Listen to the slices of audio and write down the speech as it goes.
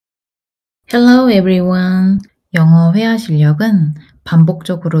Hello everyone. 영어 회화 실력은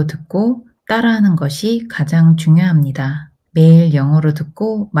반복적으로 듣고 따라하는 것이 가장 중요합니다. 매일 영어로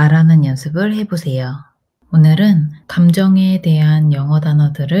듣고 말하는 연습을 해보세요. 오늘은 감정에 대한 영어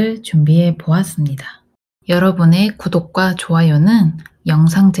단어들을 준비해 보았습니다. 여러분의 구독과 좋아요는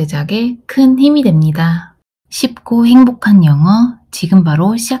영상 제작에 큰 힘이 됩니다. 쉽고 행복한 영어 지금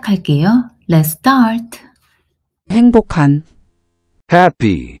바로 시작할게요. Let's start. 행복한,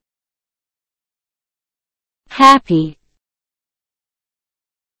 happy, happy,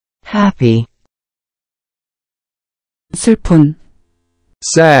 happy, 슬픈,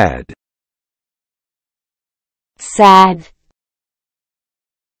 sad, sad,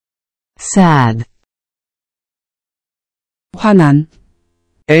 sad, 화난,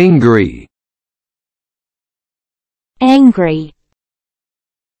 angry, angry,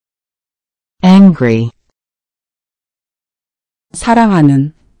 angry,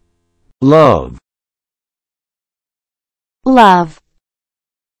 사랑하는, love, love,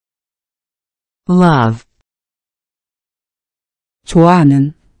 love,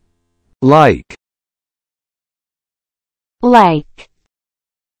 좋아하는, like, like,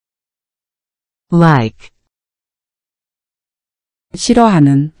 like,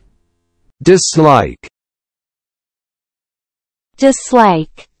 싫어하는, dislike,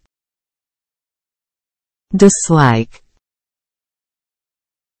 dislike, dislike,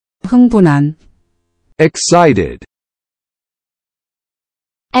 흥분한, excited,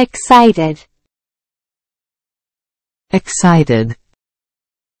 excited, excited,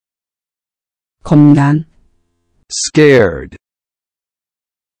 겁난, scared,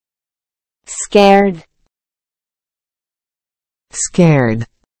 scared, scared,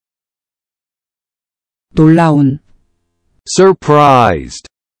 놀라운, surprised,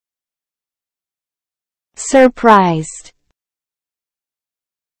 surprised,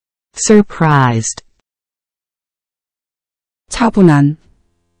 surprised, 차분한,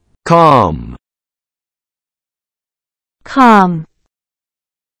 calm, calm,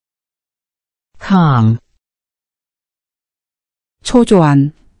 calm,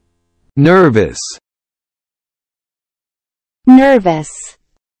 초조한, nervous, nervous,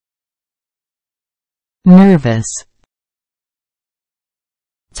 nervous,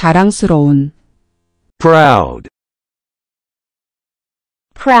 자랑스러운, proud,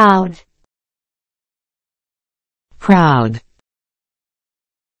 proud, proud,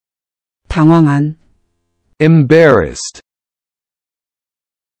 당황한, embarrassed,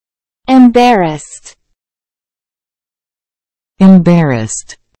 embarrassed,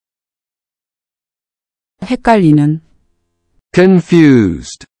 embarrassed, 헷갈리는,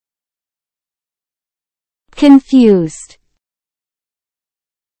 confused, confused,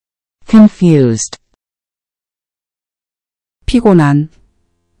 confused, 피곤한,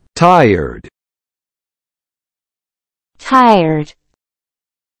 tired, tired,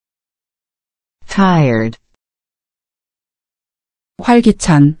 tired,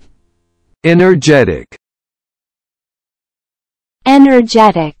 활기찬, energetic,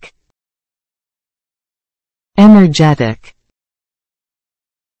 energetic, energetic,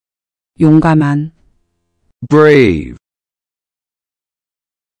 용감한, brave,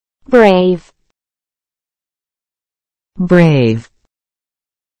 brave, brave,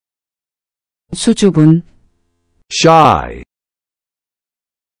 수줍은, shy,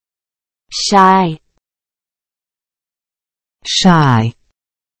 shy, shy,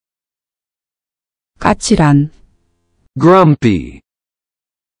 까칠한, grumpy,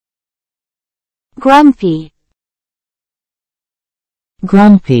 grumpy,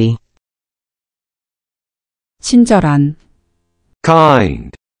 grumpy, 친절한,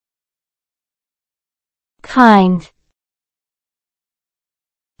 kind, kind,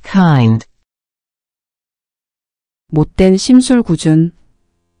 kind, 못된 심술궂은,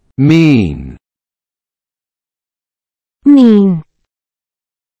 mean, mean,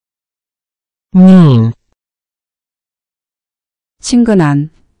 mean,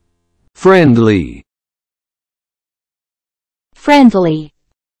 친근한, friendly, friendly,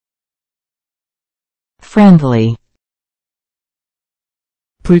 friendly,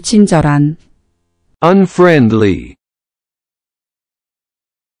 불친절한, unfriendly,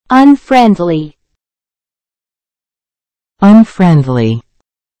 unfriendly, unfriendly,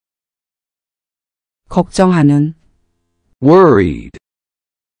 걱정하는, worried,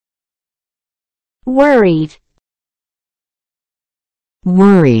 worried,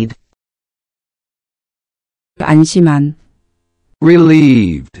 worried, 안심한,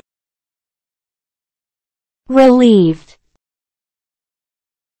 relieved, relieved,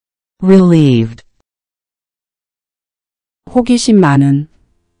 relieved, 호기심 많은,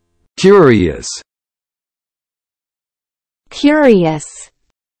 curious, curious,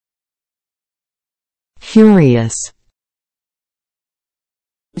 curious,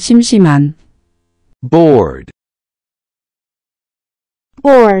 심심한, bored,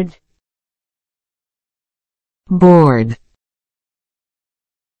 bored, bored,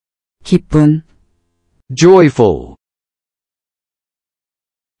 기쁜, joyful,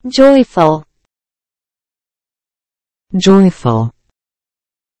 joyful, joyful,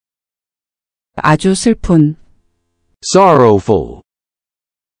 아주 슬픈, sorrowful,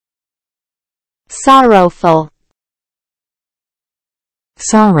 sorrowful,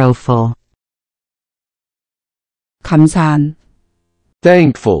 sorrowful, 감사한,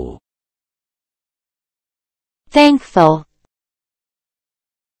 thankful, thankful,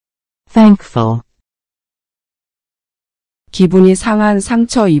 thankful, 기분이 상한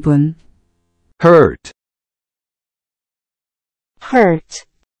상처 입은, hurt, hurt,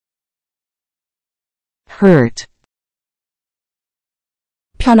 hurt,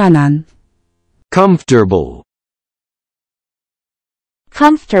 편안한, comfortable,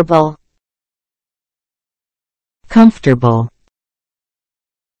 comfortable, comfortable,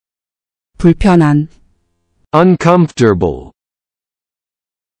 불편한, uncomfortable,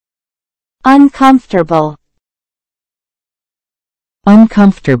 uncomfortable,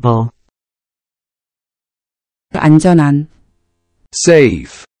 uncomfortable, 안전한,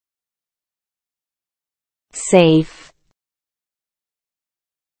 safe, safe,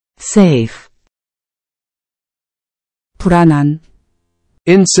 safe, 불안한,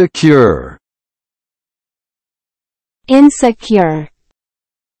 insecure, insecure,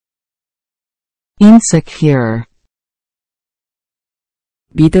 insecure,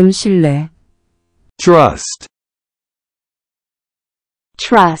 믿음 신뢰, trust,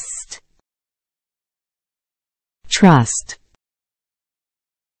 trust, trust,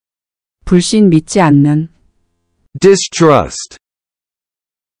 불신 믿지 않는, distrust,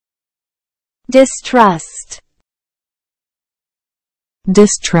 distrust,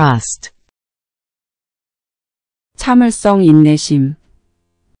 distrust, 참을성 인내심,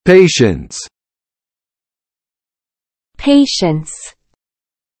 patience, patience,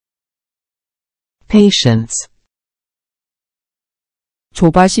 patience,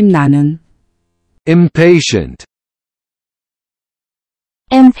 조바심 나는, impatient,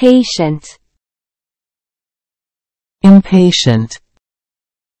 impatient, impatient,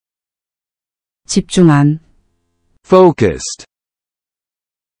 집중한, focused,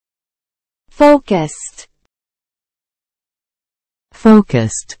 focused,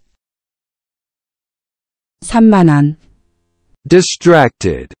 focused, 산만한,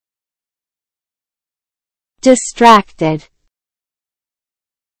 distracted, distracted,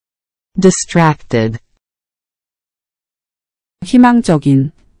 distracted,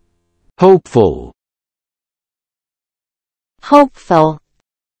 희망적인, hopeful, hopeful,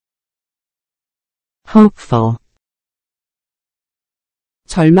 hopeful,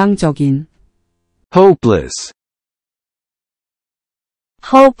 절망적인, hopeless,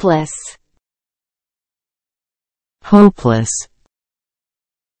 hopeless, hopeless,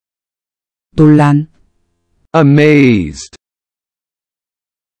 논란, amazed,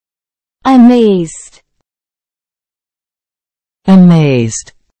 amazed,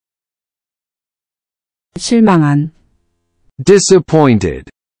 amazed, 실망한, disappointed,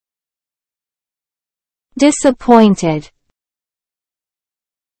 disappointed,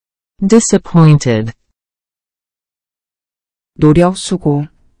 disappointed, 노력 수고,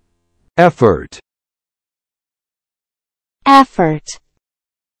 effort, effort,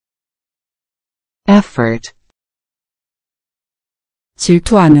 effort,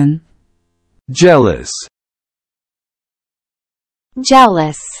 질투하는, jealous,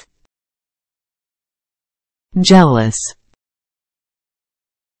 jealous, jealous,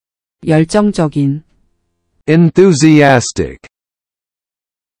 열정적인, enthusiastic,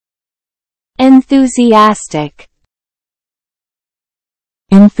 enthusiastic,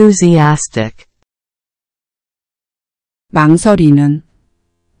 enthusiastic, 망설이는,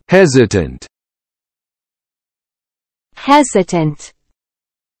 hesitant, hesitant,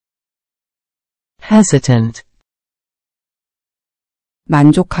 hesitant,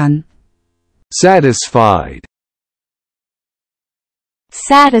 만족한, satisfied,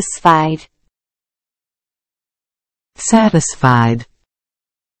 satisfied, satisfied.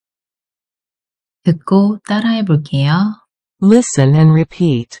 듣고 따라해 볼게요. Listen and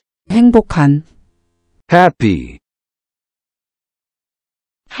repeat. 행복한, Happy,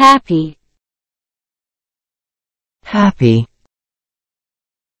 happy, happy,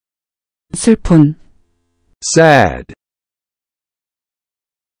 슬픈, sad,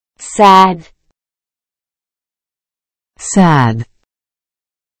 sad, sad,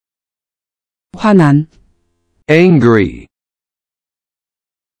 화난, angry,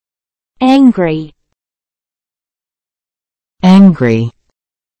 angry, angry,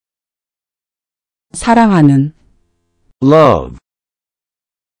 사랑하는, love,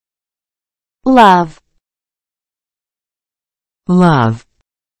 love, love,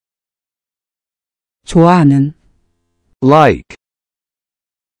 좋아하는, like,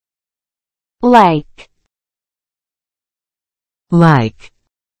 like, like,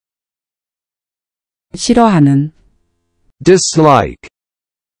 싫어하는, dislike,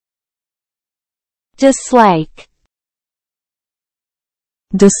 dislike,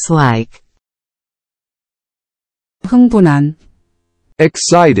 dislike, 흥분한,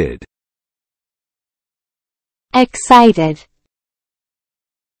 excited, excited,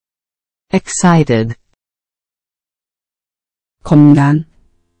 excited, 겁난,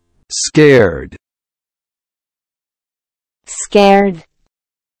 scared, scared,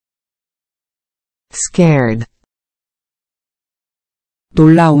 scared,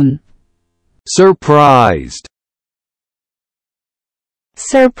 놀라운, surprised,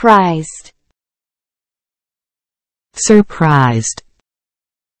 surprised, surprised,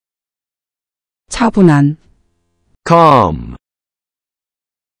 차분한, calm,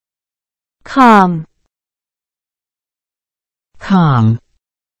 calm, calm,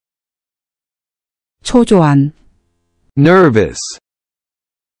 초조한, nervous,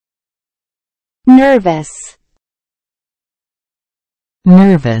 nervous,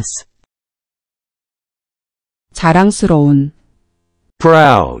 nervous, 자랑스러운,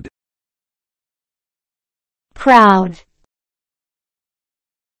 proud, proud,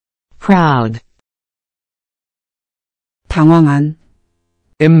 proud, 당황한,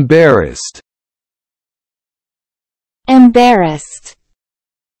 embarrassed, embarrassed,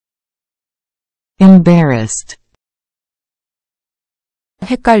 embarrassed,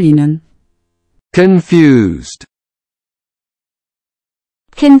 헷갈리는, confused,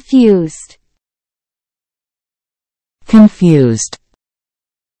 confused, confused,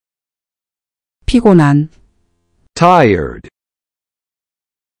 피곤한, tired,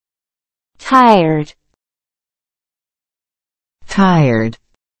 tired, tired,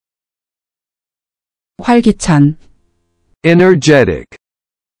 활기찬, energetic,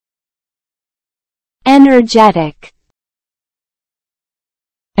 energetic,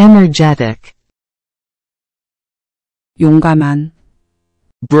 energetic, 용감한,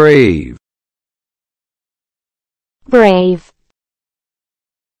 brave, brave,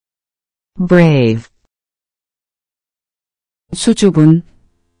 brave, 수줍은,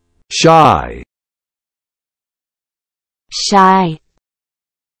 shy, shy,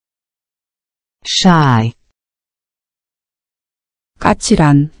 shy,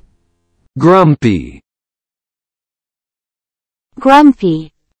 까칠한, grumpy,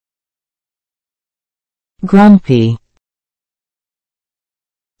 grumpy, grumpy,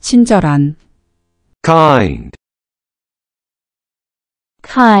 친절한, kind,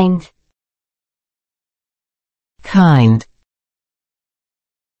 kind, kind,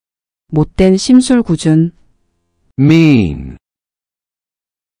 못된 심술궂은, mean,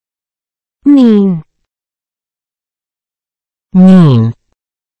 mean, mean,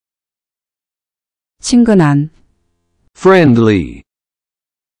 친근한, friendly,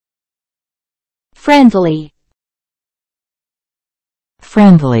 friendly,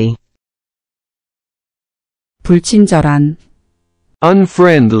 friendly, 불친절한,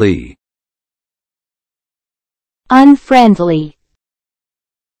 unfriendly, unfriendly,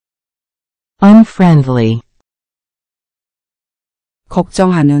 unfriendly,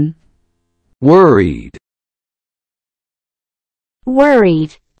 걱정하는, worried,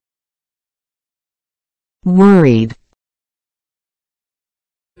 worried, worried,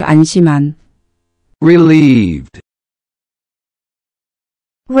 안심한, relieved,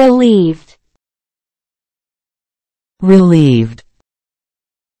 relieved, relieved,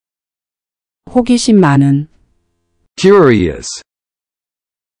 호기심 많은, curious,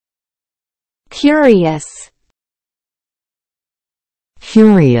 curious,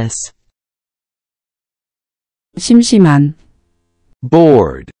 curious, 심심한,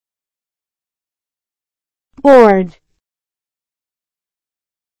 bored, bored,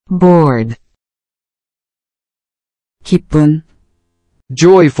 bored, 기쁜,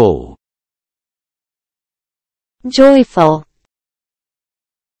 joyful, joyful,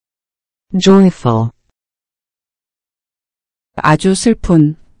 joyful, 아주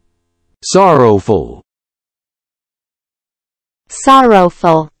슬픈, sorrowful,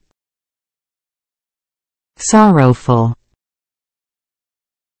 sorrowful, sorrowful,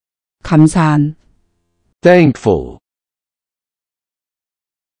 감사한, thankful,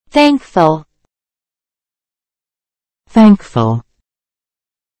 thankful, thankful,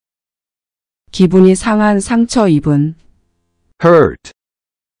 기분이 상한 상처 입은, hurt,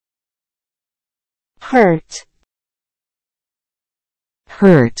 hurt,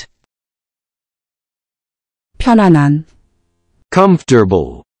 hurt, 편안한,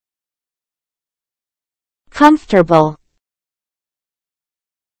 comfortable, comfortable,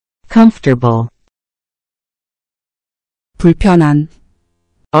 comfortable, 불편한,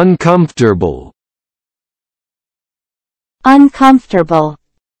 uncomfortable, uncomfortable,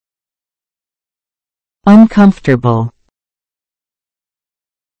 uncomfortable,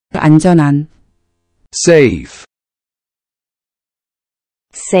 안전한, safe,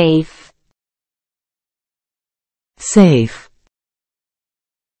 safe, safe,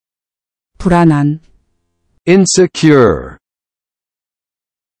 불안한, insecure,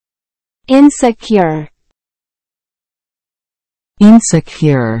 insecure,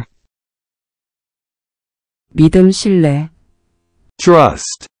 insecure, 믿음 신뢰,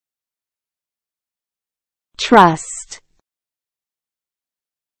 trust, trust,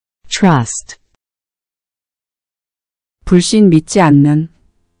 trust, 불신 믿지 않는,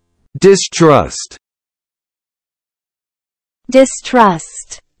 distrust,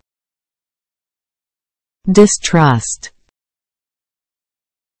 distrust, distrust,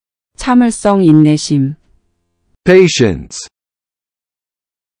 참을성 인내심, patience,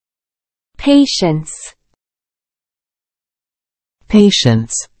 patience,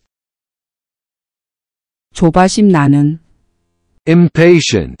 patience, 조바심 나는,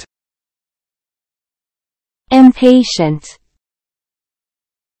 impatient, impatient,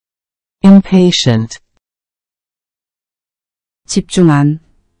 impatient, 집중한,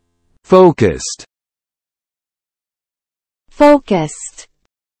 focused, focused,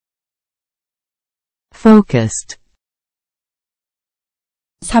 focused,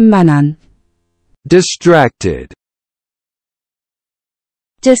 산만한, distracted,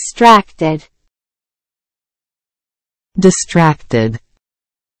 distracted, distracted,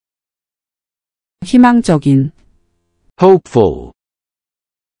 희망적인, hopeful,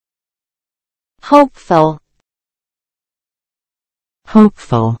 hopeful,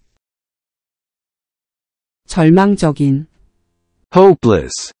 hopeful, 절망적인,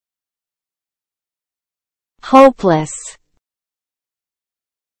 hopeless, hopeless,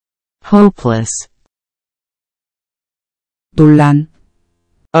 hopeless, 논란,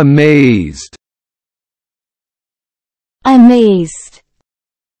 amazed, amazed,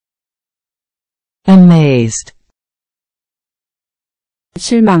 amazed,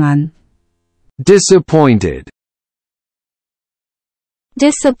 실망한, disappointed,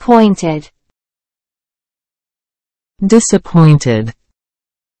 disappointed, disappointed,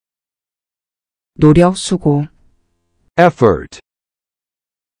 노력 수고, effort,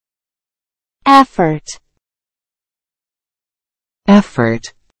 effort,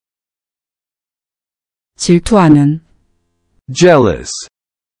 effort, 질투하는, jealous,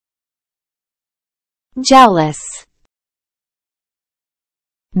 jealous,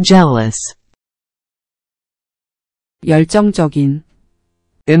 jealous, 열정적인,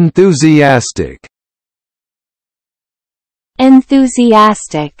 enthusiastic,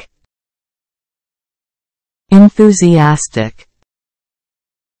 enthusiastic, enthusiastic,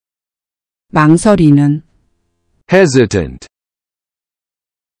 망설이는, hesitant,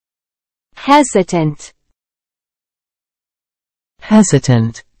 hesitant,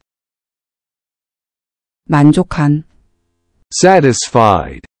 hesitant, 만족한,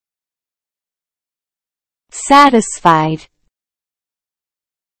 satisfied, satisfied,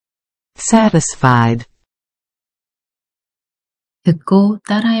 satisfied, 듣고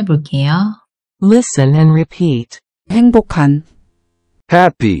따라해 볼게요. listen and repeat, 행복한,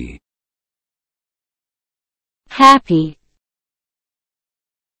 happy, happy,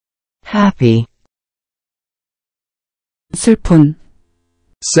 happy, 슬픈,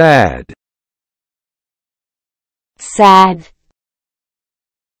 sad, sad,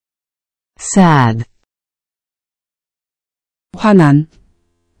 sad, 화난,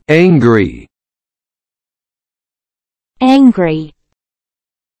 angry, angry,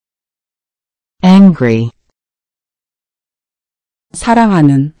 angry,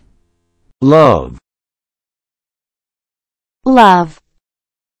 사랑하는, love, love,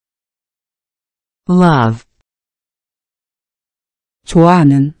 love,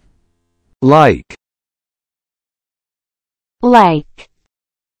 좋아하는, like, like,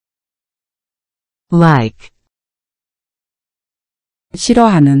 like,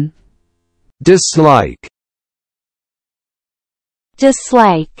 싫어하는, dislike,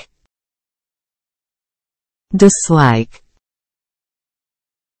 dislike, dislike,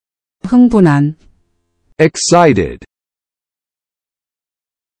 흥분한, excited,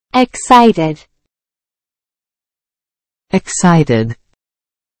 excited, excited,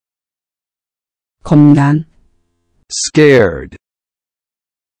 겁난, scared,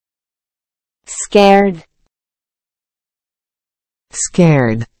 scared,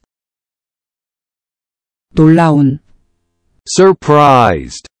 scared, 놀라운,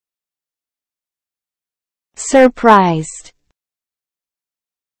 surprised, surprised,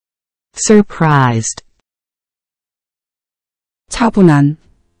 surprised, 차분한,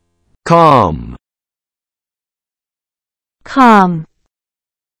 calm, calm,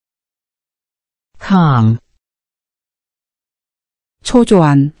 calm,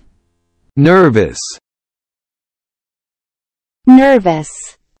 초조한, nervous,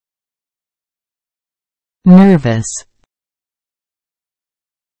 nervous, nervous,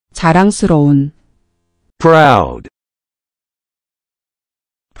 자랑스러운, proud,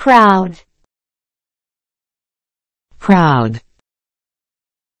 proud, proud,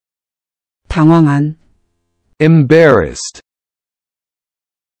 당황한, embarrassed,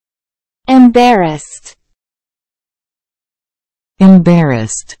 embarrassed,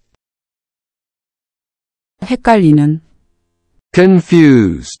 embarrassed, 헷갈리는,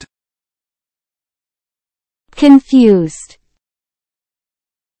 confused, confused,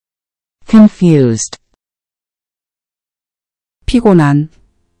 confused, 피곤한,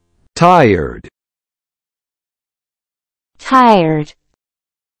 tired, tired,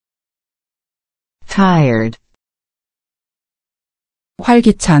 tired,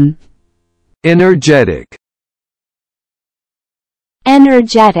 활기찬, energetic,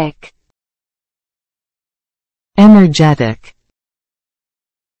 energetic, energetic,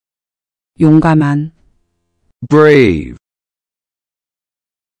 용감한, brave,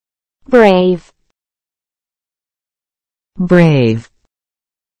 brave, brave,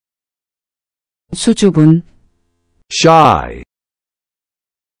 수줍은, shy,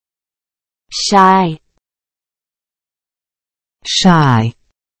 shy, shy,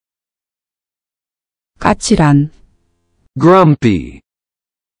 까칠한, grumpy,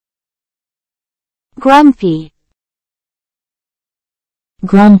 grumpy,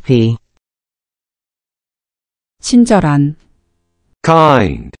 grumpy, 친절한,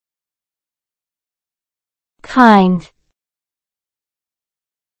 kind, kind,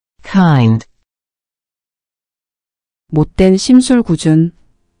 kind, 못된 심술궂은,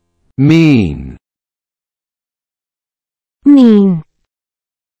 mean, mean,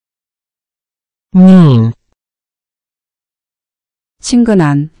 mean,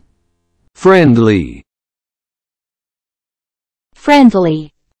 친근한, friendly,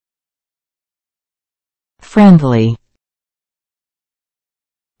 friendly, friendly,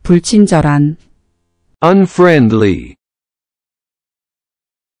 불친절한, unfriendly,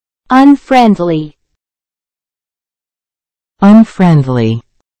 unfriendly, unfriendly,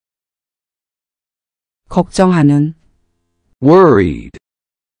 걱정하는, worried,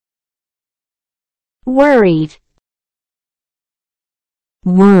 worried,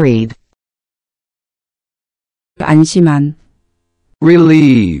 worried, 안심한,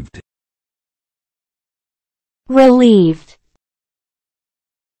 relieved, relieved,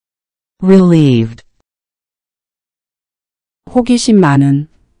 relieved, 호기심 많은,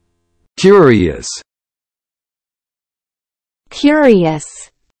 curious,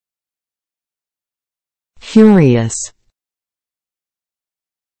 curious, curious,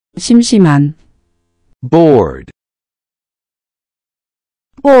 심심한, bored,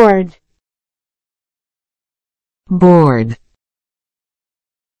 bored, bored,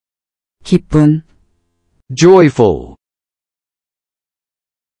 기쁜, joyful,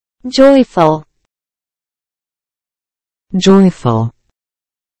 joyful, joyful,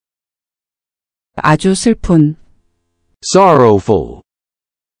 아주 슬픈, sorrowful,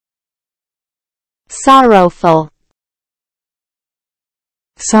 sorrowful,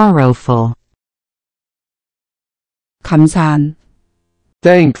 sorrowful, 감사한,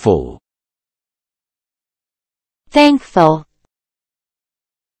 thankful, thankful,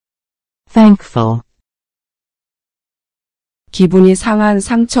 thankful, 기분이 상한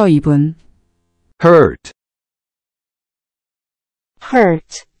상처 입은, hurt,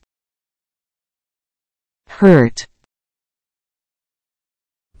 hurt, hurt,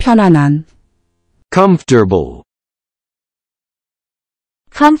 편안한, comfortable,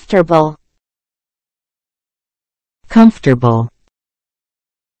 comfortable, comfortable,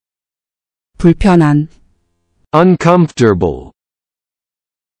 불편한, uncomfortable,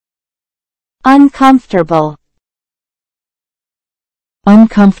 uncomfortable,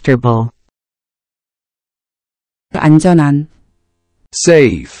 uncomfortable, 안전한,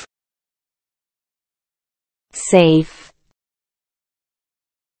 safe, safe,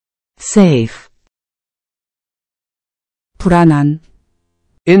 safe, 불안한,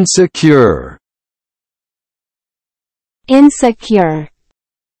 insecure, insecure,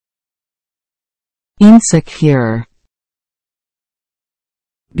 insecure,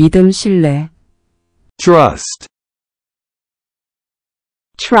 믿음, 신뢰, trust,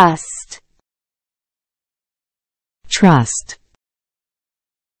 trust, trust,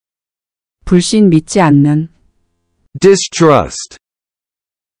 불신, 믿지 않는, distrust,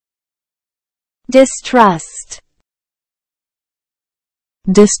 distrust,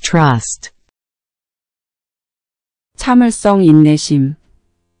 distrust, 참을성, 인내심,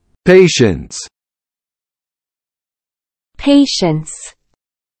 patience, patience,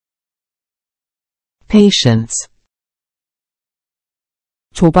 patience,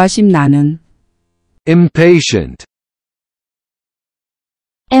 조바심, 나는, impatient,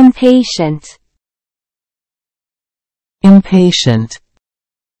 impatient, impatient,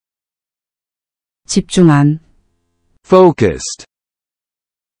 집중한, focused,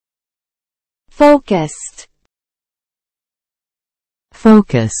 focused,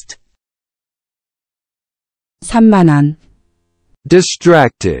 focused, 산만한,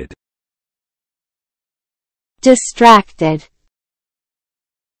 distracted, distracted,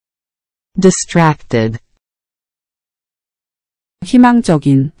 distracted,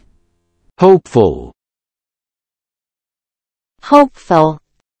 희망적인, hopeful, hopeful,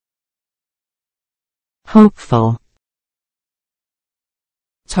 hopeful,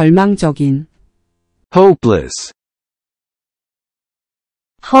 절망적인, hopeless,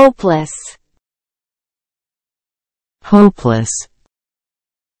 hopeless, hopeless,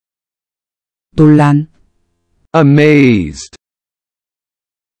 논란, amazed,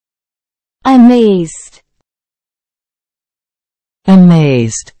 amazed,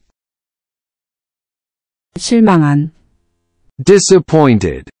 amazed, 실망한,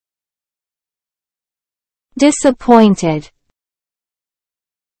 disappointed, disappointed,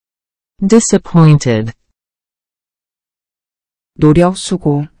 disappointed, 노력,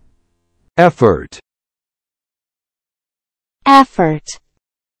 수고, effort, effort,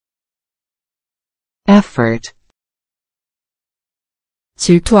 effort,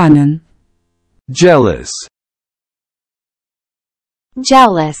 질투하는, jealous,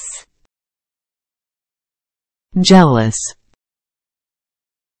 jealous, jealous,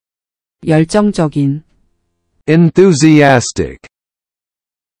 열정적인, enthusiastic,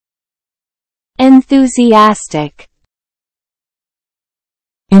 enthusiastic,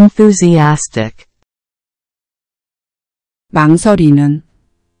 enthusiastic, 망설이는,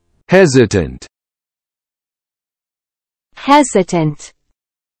 hesitant, hesitant,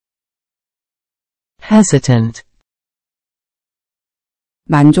 hesitant,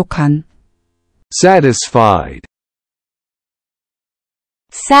 만족한, satisfied,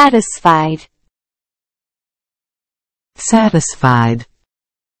 satisfied, satisfied.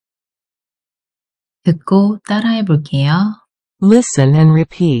 듣고 따라해 볼게요. Listen and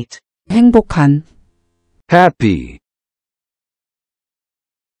repeat. 행복한, happy,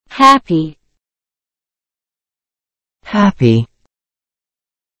 happy, Happy,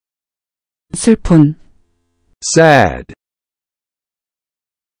 슬픈, sad,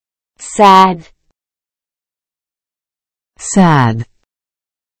 sad, sad,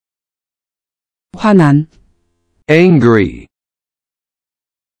 화난, angry,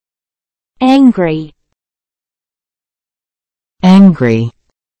 angry, angry,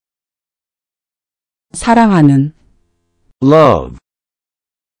 사랑하는, love,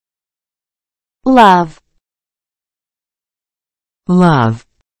 love, love,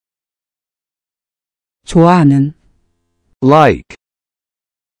 like, 좋아하는,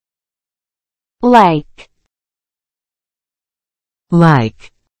 like,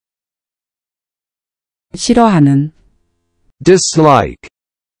 like, 싫어하는, dislike,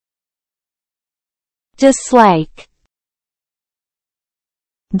 dislike,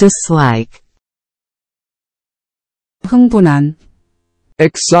 dislike, 흥분한,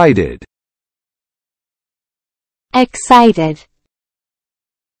 excited, excited,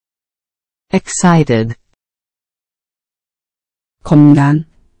 excited, 겁난,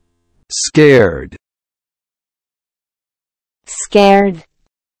 scared, scared,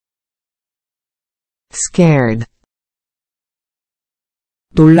 scared,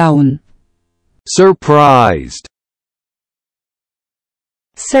 놀라운, surprised,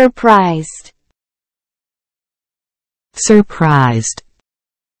 surprised, surprised,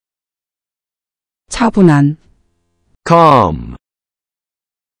 차분한, calm,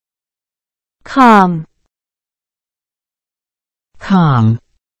 calm, calm,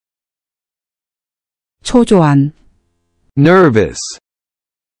 초조한, nervous,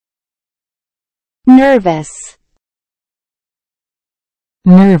 nervous,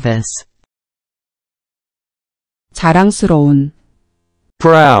 nervous, 자랑스러운,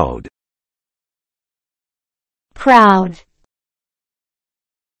 proud, proud,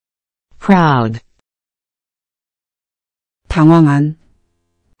 proud, 당황한,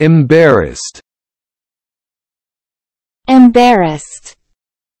 embarrassed, embarrassed,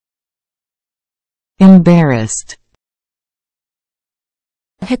 embarrassed,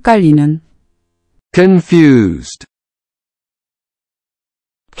 헷갈리는, confused,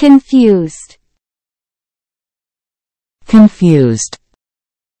 confused, confused,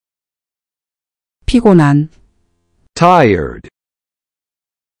 피곤한, tired,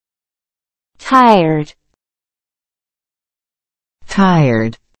 tired,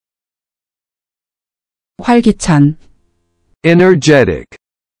 tired, 활기찬, energetic,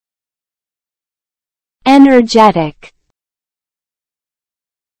 energetic,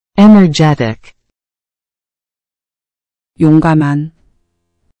 energetic, 용감한,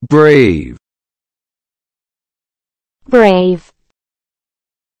 brave, brave,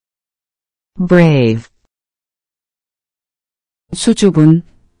 brave, 수줍은,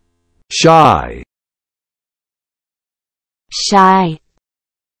 shy, shy,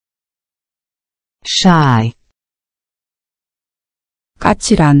 shy,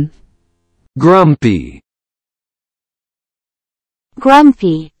 까칠한, grumpy,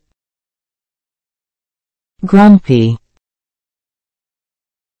 grumpy, grumpy,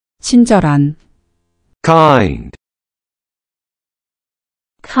 kind, 친절한,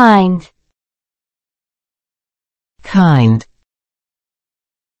 kind, kind,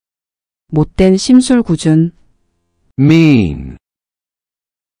 못된 심술궂은, mean,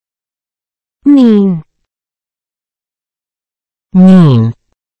 mean, mean,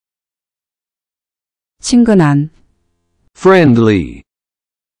 친근한, friendly,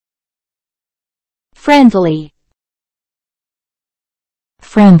 friendly,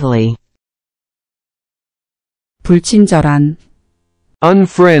 friendly, 불친절한,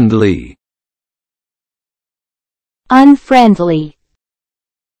 unfriendly, unfriendly,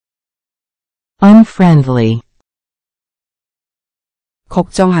 unfriendly,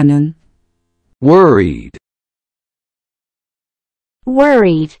 걱정하는, worried,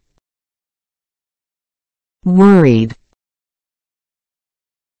 worried, worried,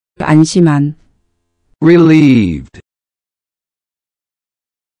 안심한, relieved,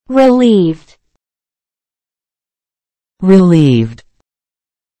 relieved, relieved,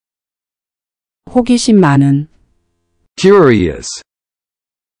 호기심 많은, curious,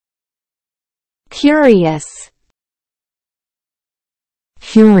 curious,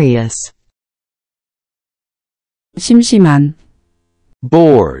 curious, 심심한,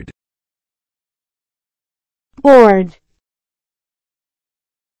 bored, bored,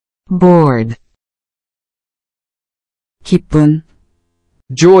 bored, 기쁜,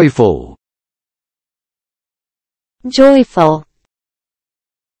 joyful, joyful,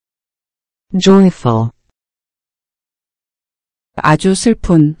 joyful, 아주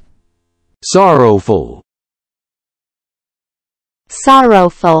슬픈, sorrowful,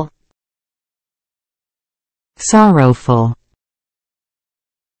 sorrowful, sorrowful,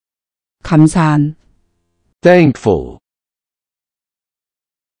 감사한, thankful,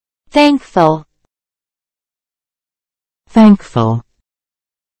 thankful, thankful,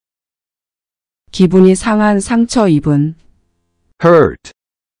 기분이 상한 상처 입은, hurt,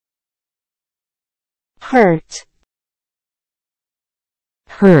 hurt,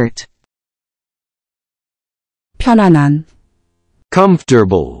 hurt, 편안한,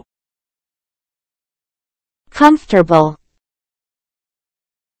 comfortable, comfortable,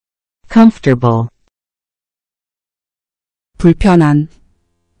 comfortable, 불편한,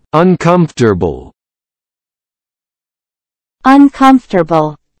 uncomfortable,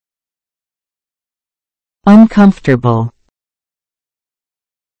 uncomfortable, uncomfortable,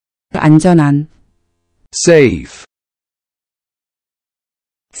 안전한, safe,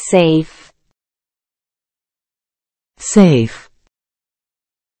 safe, safe,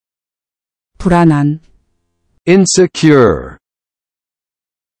 불안한, insecure,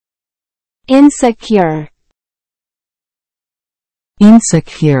 insecure,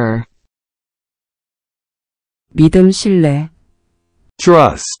 insecure, 믿음 신뢰,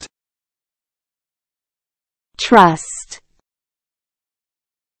 trust, trust,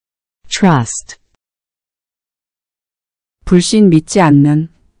 trust, 불신 믿지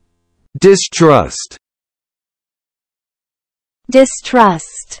않는, distrust,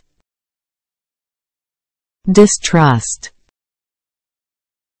 distrust, distrust,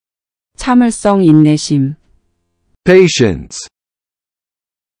 참을성 인내심. patience,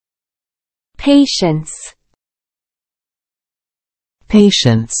 patience,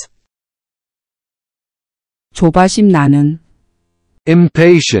 patience, 조바심 나는.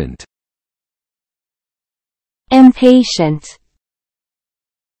 impatient, impatient,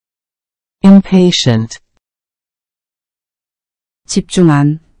 impatient,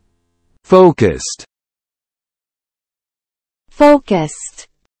 집중한. focused, focused,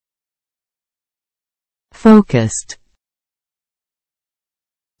 focused,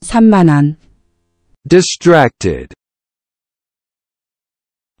 산만한. distracted,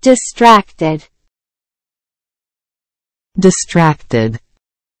 distracted, distracted,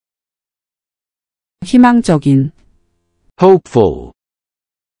 희망적인. hopeful,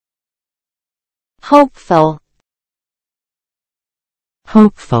 hopeful,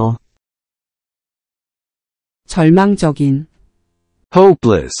 hopeful, 절망적인.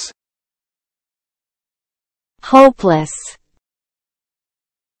 hopeless, hopeless,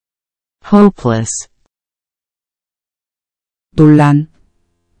 hopeless, 논란.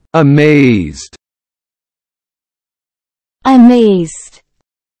 amazed, amazed,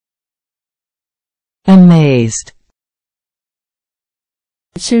 amazed,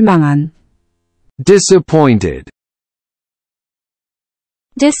 실망한. disappointed,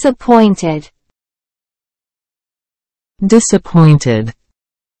 disappointed, disappointed,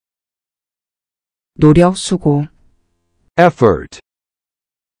 노력 수고. effort,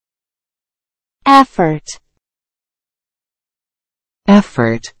 effort,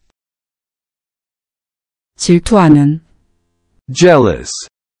 effort, 질투하는. jealous,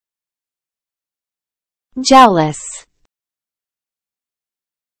 jealous,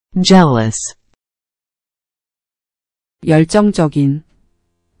 jealous, 열정적인.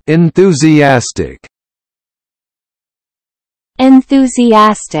 enthusiastic,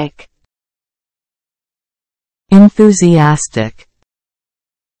 enthusiastic, enthusiastic,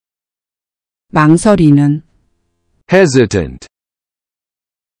 망설이는. hesitant,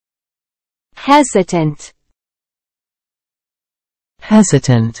 hesitant,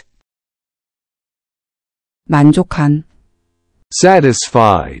 hesitant, 만족한.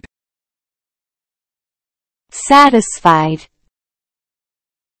 satisfied, satisfied,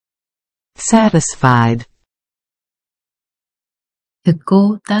 satisfied.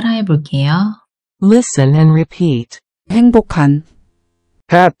 듣고 따라해 볼게요. Listen and repeat. 행복한.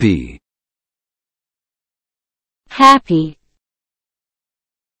 happy, happy,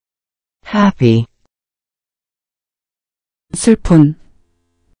 Happy, 슬픈.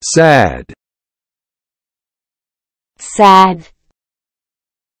 sad, sad,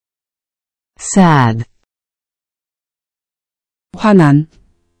 sad, 화난.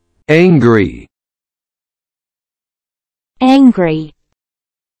 angry, angry,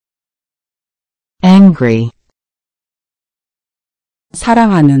 angry,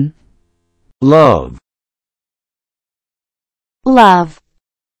 사랑하는. love, love,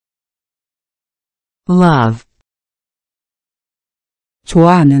 love,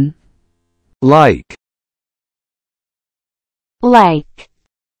 좋아하는. like, like,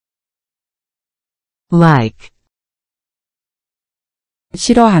 like,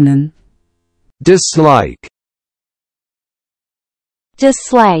 싫어하는. dislike,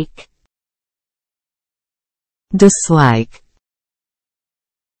 dislike, dislike,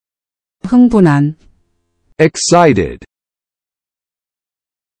 흥분한. excited,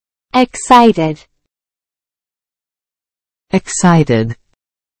 excited, excited,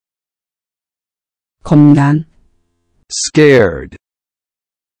 겁난. scared,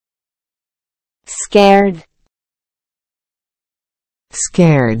 scared,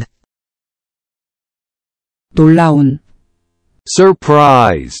 scared, 놀라운.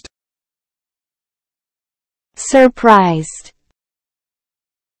 surprised, surprised,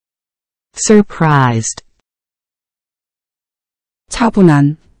 surprised,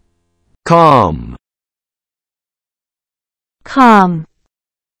 차분한. calm, calm,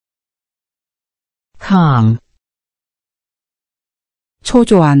 calm,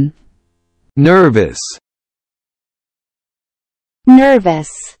 초조한. nervous,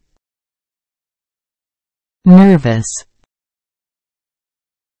 nervous, nervous,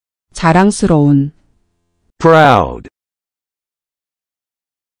 자랑스러운. proud,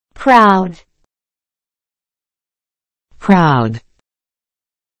 proud, proud,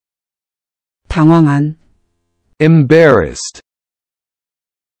 당황한. embarrassed,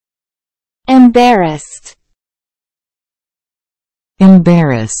 embarrassed,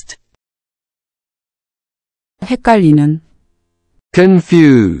 embarrassed, 헷갈리는.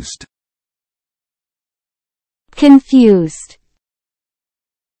 confused, confused,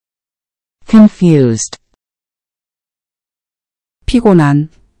 confused, 피곤한,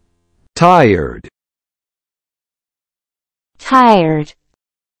 tired, tired,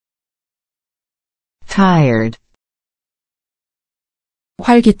 tired,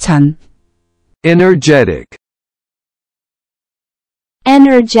 활기찬, energetic,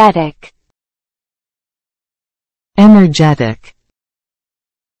 energetic, energetic,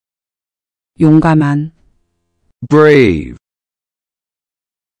 용감한, brave,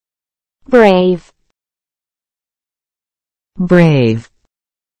 brave, brave,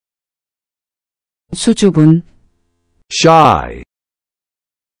 수줍은, shy,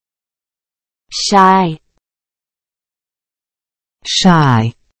 shy,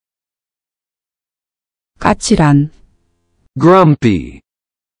 shy, 까칠한, grumpy,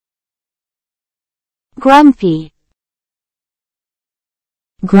 grumpy,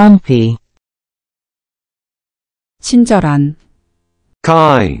 grumpy, 친절한,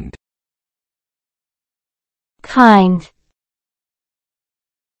 kind, kind,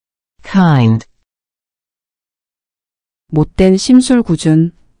 kind, 못된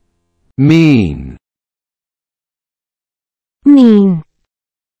심술궂은, mean, mean,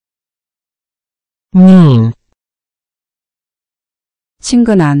 mean,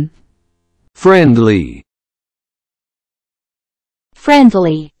 친근한, friendly,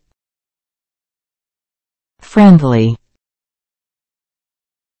 friendly, friendly,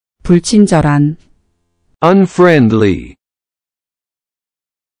 불친절한, unfriendly,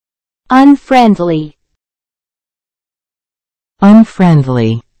 unfriendly,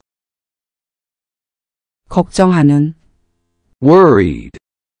 unfriendly, 걱정하는, worried,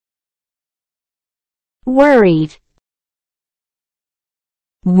 worried,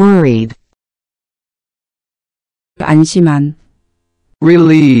 worried, 안심한,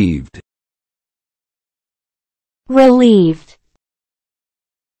 relieved, relieved,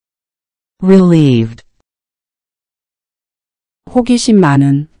 relieved, 호기심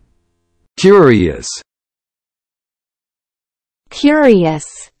많은, curious,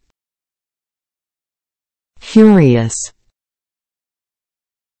 curious, curious,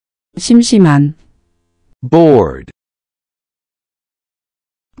 심심한, bored,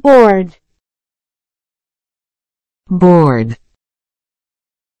 bored, bored,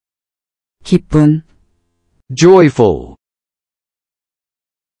 기쁜, joyful,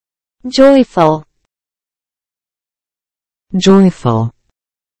 joyful, joyful,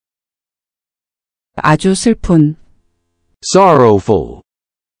 아주 슬픈, sorrowful,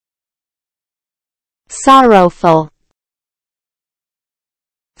 sorrowful,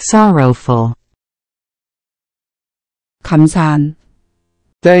 sorrowful, 감사한,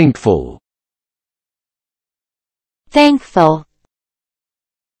 thankful, thankful,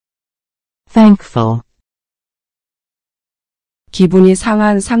 thankful, 기분이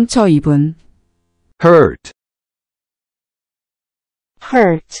상한 상처 입은, hurt,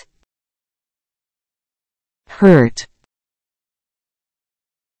 hurt, hurt,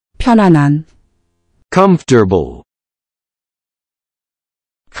 편안한, comfortable,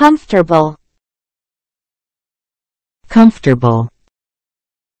 comfortable, comfortable,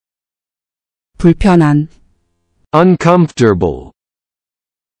 불편한, uncomfortable,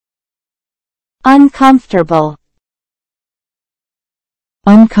 uncomfortable,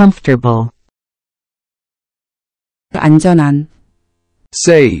 uncomfortable, 안전한,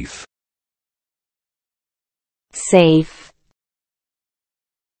 safe, safe,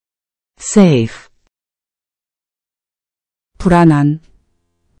 safe, 불안한,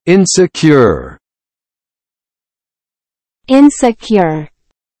 insecure, insecure,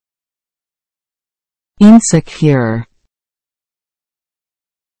 insecure,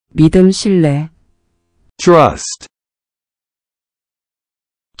 믿음 신뢰, trust,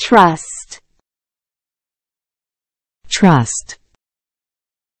 trust, trust,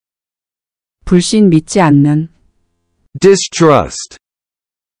 불신 믿지 않는, distrust,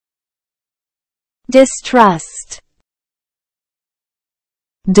 distrust,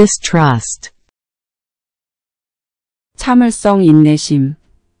 distrust, 참을성 인내심,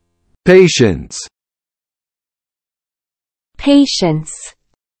 patience, patience,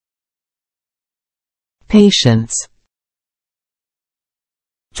 patience,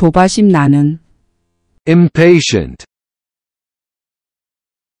 조바심 나는, impatient,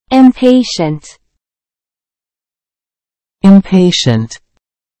 impatient, impatient,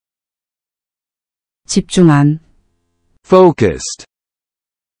 집중한, focused,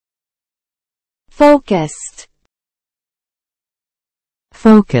 focused,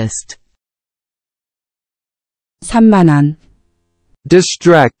 focused, 산만한,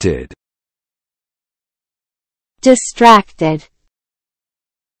 distracted, distracted,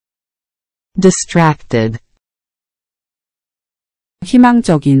 distracted,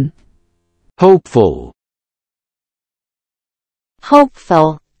 희망적인, hopeful,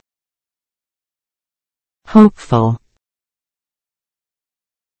 hopeful, hopeful,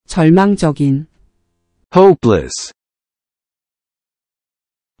 절망적인, hopeless,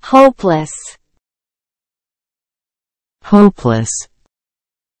 hopeless, hopeless,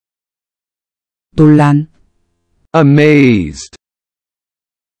 논란, amazed,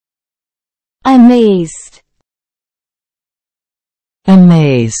 amazed,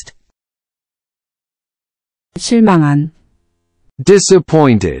 amazed, 실망한,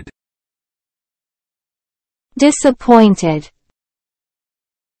 disappointed, disappointed,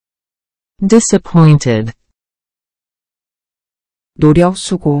 disappointed, 노력,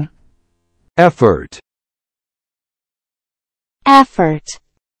 수고, effort, effort,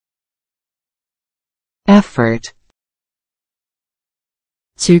 effort,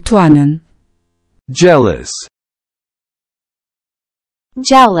 질투하는, jealous,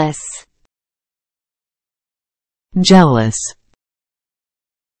 jealous, jealous,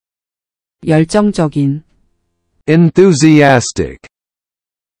 열정적인, enthusiastic,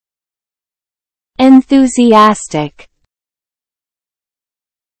 enthusiastic,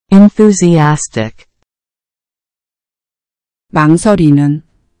 enthusiastic, 망설이는,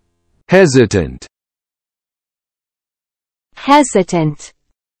 hesitant, hesitant,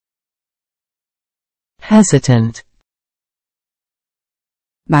 hesitant,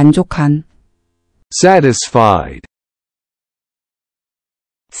 만족한, satisfied,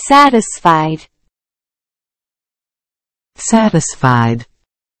 satisfied, satisfied.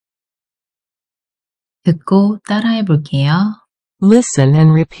 듣고 따라해 볼게요. Listen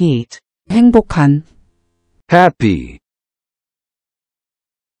and repeat. 행복한, happy,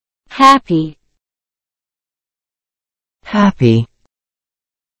 happy, Happy,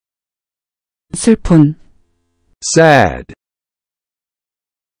 슬픈, sad,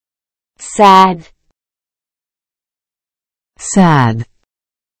 sad, sad,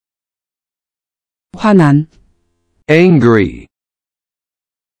 화난, angry,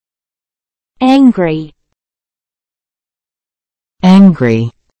 angry,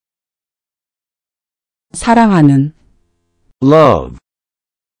 angry, 사랑하는, love,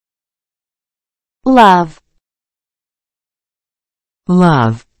 love,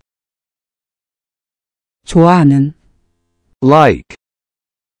 love, like,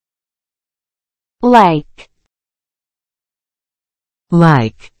 좋아하는, like,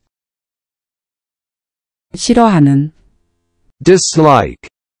 like, 싫어하는, dislike,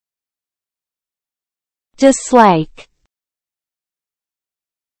 dislike,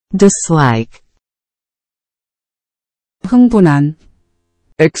 dislike, 흥분한,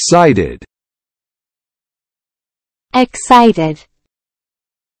 excited, excited,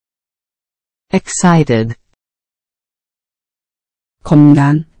 excited,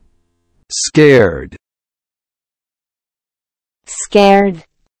 겁난, scared, scared,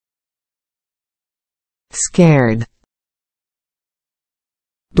 scared,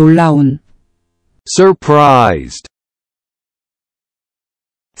 놀라운, surprised,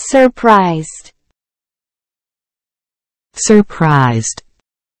 surprised, surprised,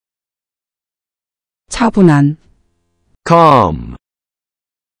 차분한, calm,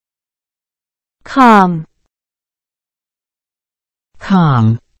 calm,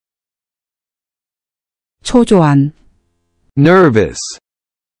 calm, 초조한, nervous,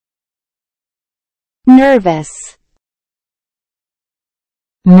 nervous,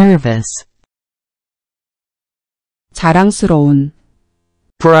 nervous, 자랑스러운,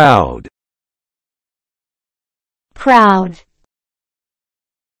 proud, proud,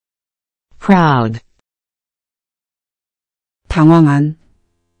 proud, 당황한,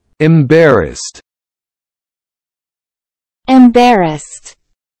 embarrassed, embarrassed,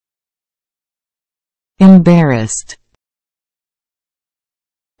 embarrassed,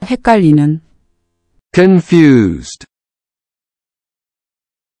 헷갈리는, confused,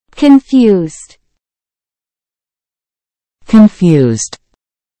 confused, confused,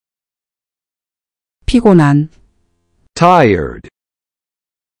 피곤한, tired,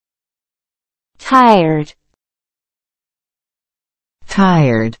 tired,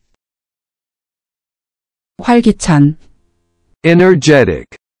 tired, 활기찬, energetic,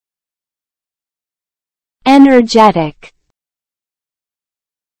 energetic,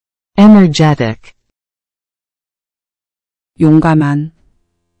 energetic, 용감한,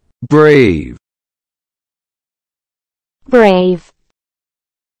 brave, brave,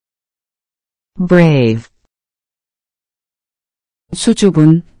 brave,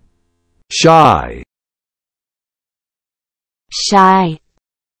 수줍은, shy, shy,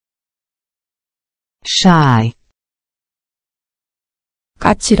 shy,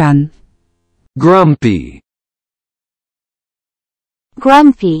 까칠한, grumpy,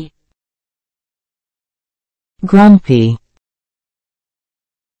 grumpy, grumpy,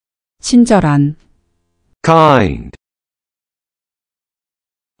 친절한, kind,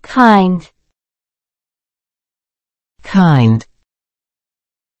 kind, kind,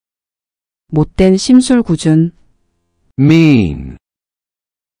 못된 심술궂은, mean,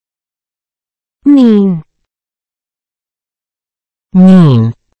 mean,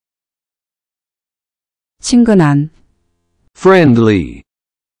 mean, 친근한, friendly,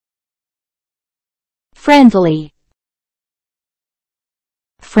 friendly,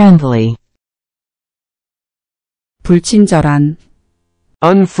 friendly, 불친절한,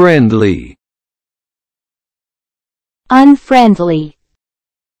 unfriendly, unfriendly,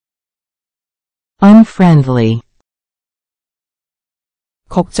 unfriendly,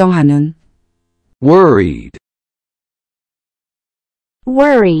 걱정하는, worried,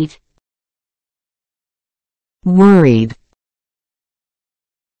 worried, worried,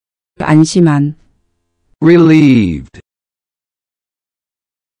 안심한, relieved,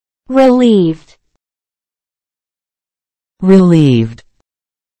 relieved, relieved,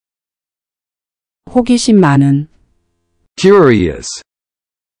 호기심 많은, curious,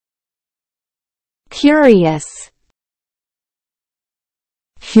 curious,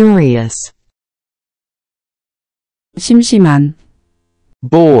 curious, 심심한,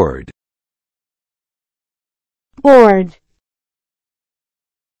 bored, bored,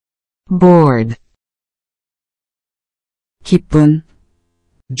 bored, 기쁜,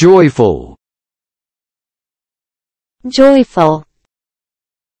 joyful, joyful,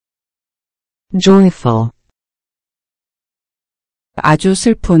 joyful, 아주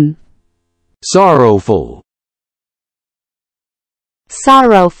슬픈, sorrowful,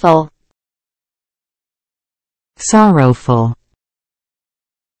 sorrowful, sorrowful,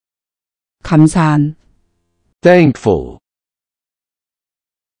 감사한, thankful,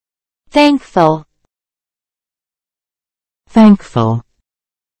 thankful, thankful,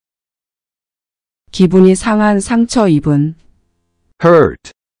 기분이 상한 상처 입은,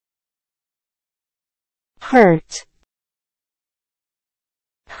 hurt, hurt,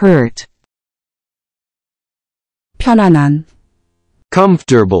 hurt, 편안한,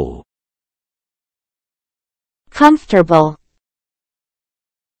 comfortable, comfortable,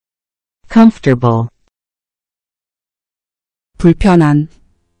 comfortable, 불편한,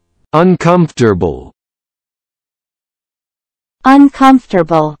 uncomfortable,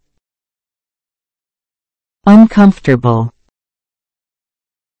 uncomfortable, uncomfortable,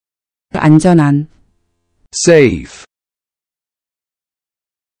 안전한, safe,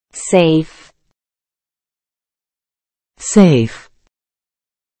 safe, safe,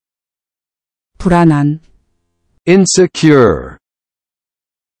 불안한, insecure,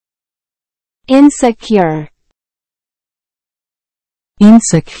 insecure,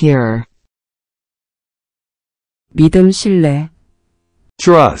 insecure, 믿음 신뢰,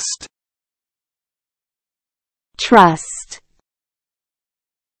 trust, trust,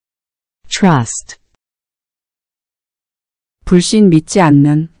 trust, 불신 믿지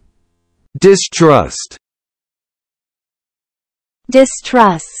않는, distrust,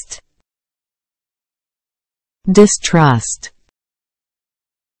 distrust, distrust,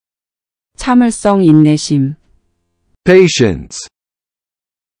 참을성 인내심, patience,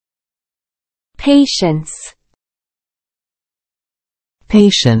 patience,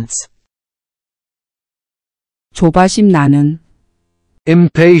 patience, 조바심 나는,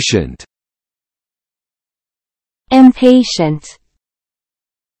 impatient, impatient,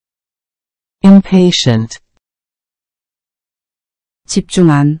 impatient,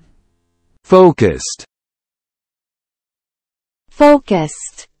 집중한, focused,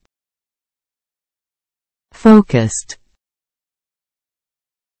 focused, focused,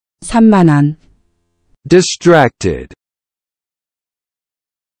 산만한, distracted,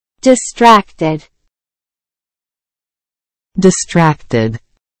 distracted, distracted,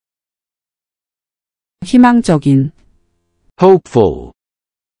 희망적인, hopeful,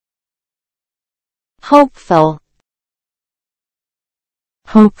 hopeful,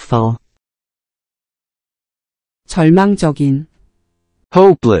 hopeful, 절망적인,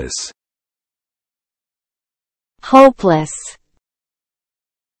 hopeless, hopeless,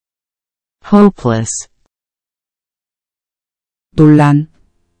 hopeless, 논란,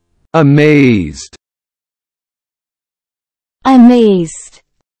 amazed, amazed,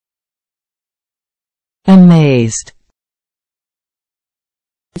 amazed,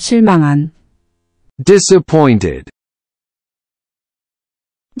 실망한, disappointed,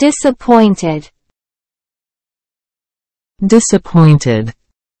 disappointed, disappointed,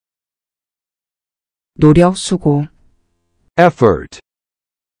 노력, 수고, effort,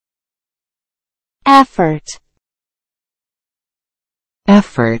 effort,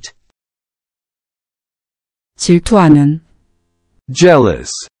 effort, 질투하는,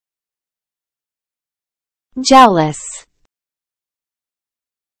 jealous, jealous,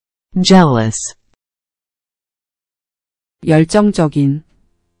 jealous, 열정적인,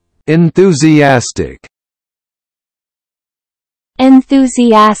 enthusiastic,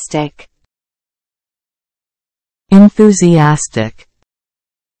 enthusiastic, enthusiastic,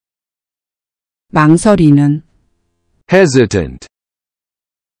 망설이는, hesitant,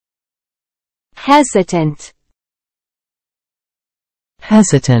 hesitant,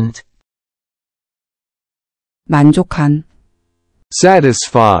 hesitant, 만족한,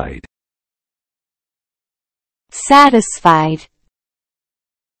 satisfied, satisfied,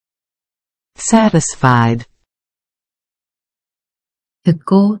 satisfied.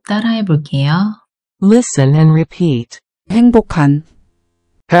 듣고 따라해 볼게요. Listen and repeat. 행복한,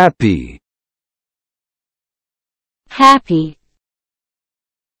 happy, happy,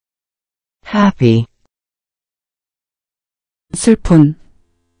 Happy, 슬픈,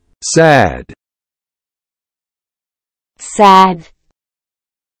 sad, sad,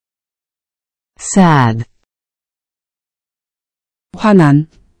 sad, 화난,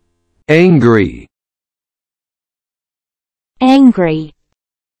 angry, angry,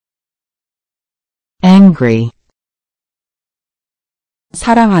 angry,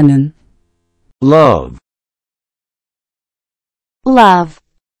 사랑하는, love, love,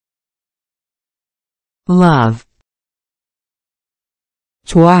 love,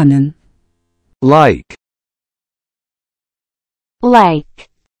 like, 좋아하는, like,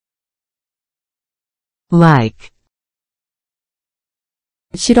 like,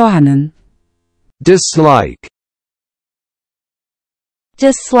 싫어하는, dislike,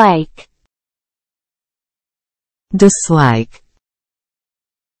 dislike, dislike,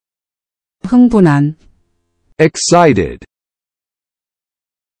 흥분한, excited,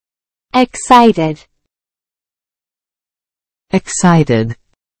 excited, excited,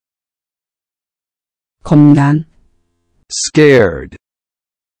 겁난, scared,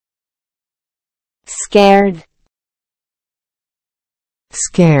 scared,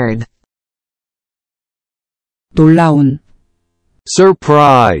 scared, 놀라운,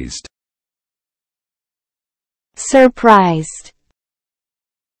 surprised, surprised,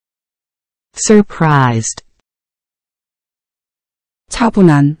 surprised,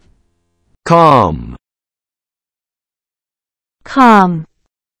 차분한, calm, calm,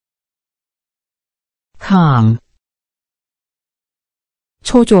 calm,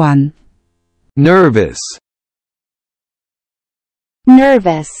 초조한, nervous,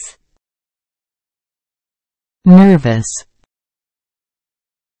 nervous, nervous,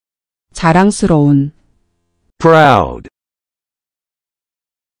 자랑스러운, proud,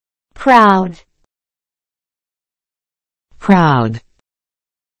 proud, proud,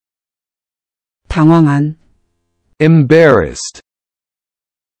 당황한, embarrassed,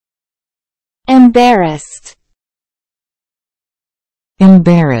 embarrassed,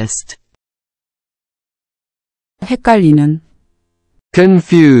 embarrassed, 헷갈리는,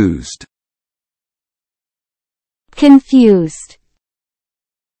 confused, confused,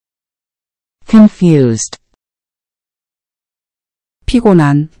 confused,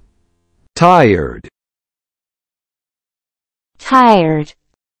 피곤한, tired, tired,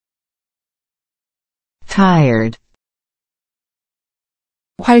 tired,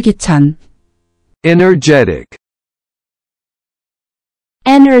 활기찬, energetic,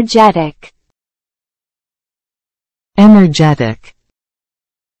 energetic, energetic,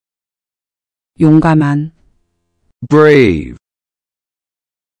 용감한, brave,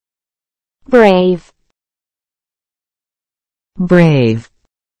 brave, brave,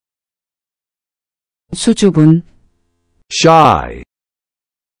 수줍은, shy,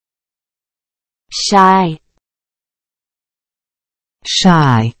 shy,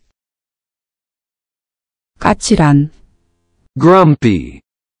 shy, 까칠한, grumpy,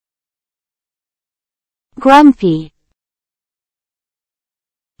 grumpy,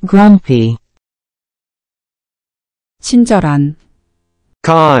 grumpy, kind,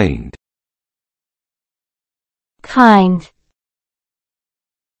 친절한, kind,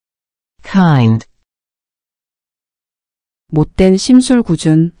 kind, 못된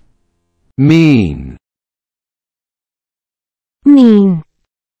심술궂은, mean, mean,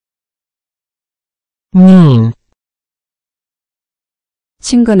 mean,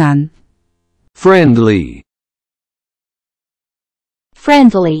 친근한, friendly,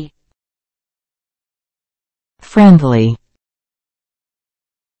 friendly, friendly,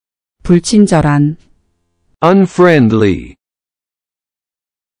 불친절한, unfriendly,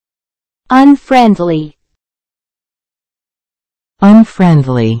 unfriendly,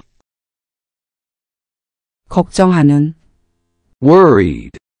 unfriendly, 걱정하는,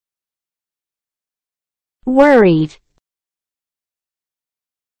 worried, worried,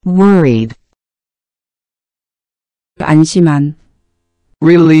 worried, 안심한,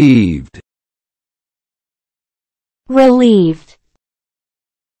 relieved, relieved,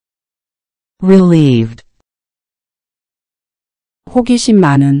 relieved, 호기심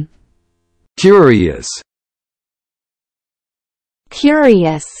많은, curious,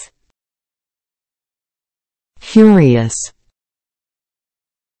 curious, curious,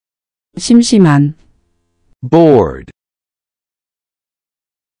 심심한, bored,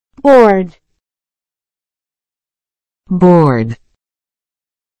 bored, bored,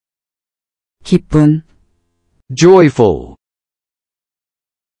 기쁜, joyful,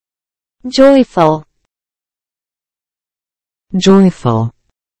 joyful, joyful,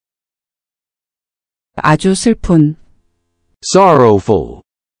 아주 슬픈, sorrowful,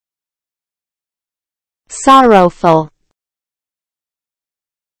 sorrowful,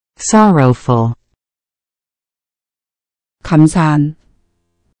 sorrowful, 감사한,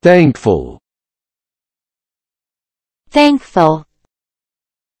 thankful, thankful,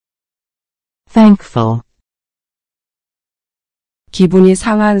 thankful, 기분이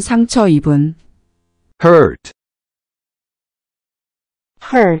상한 상처 입은, hurt,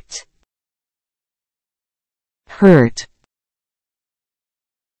 hurt, hurt,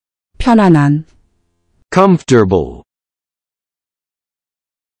 편안한, comfortable,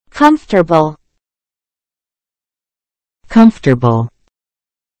 comfortable, comfortable,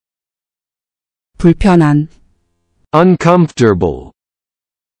 불편한, uncomfortable,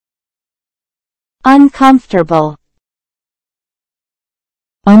 uncomfortable,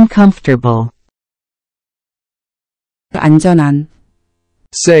 uncomfortable, 안전한,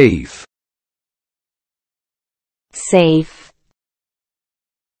 safe, safe,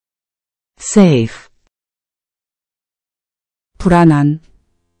 safe, 불안한,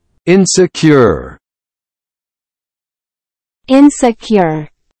 insecure, insecure,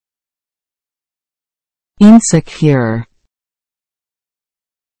 insecure,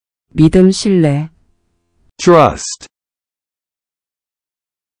 믿음 신뢰, trust,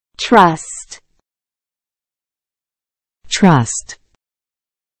 trust, trust,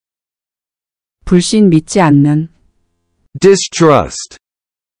 불신 믿지 않는, distrust,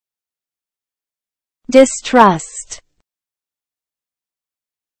 distrust,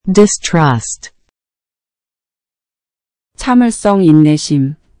 distrust, 참을성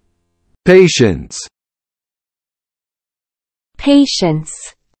인내심, patience,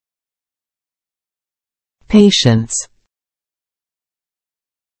 patience, patience,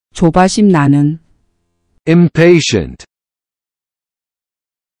 조바심 나는, impatient,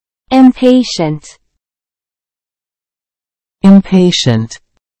 impatient, impatient,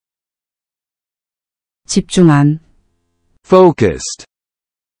 집중한, focused,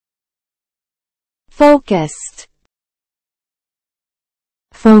 focused,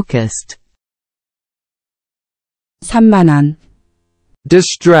 focused, 산만한,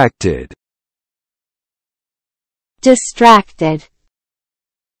 distracted, distracted,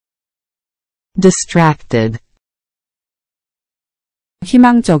 distracted,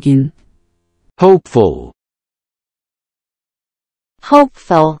 희망적인, hopeful,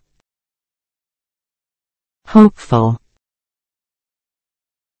 hopeful, hopeful,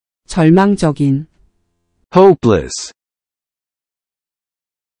 절망적인, hopeless,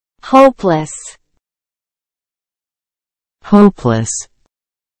 hopeless, hopeless,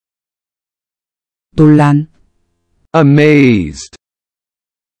 논란, amazed,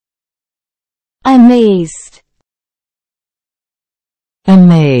 amazed,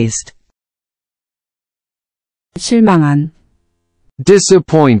 amazed, 실망한,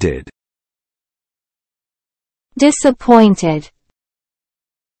 disappointed, disappointed,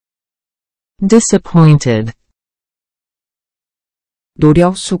 disappointed,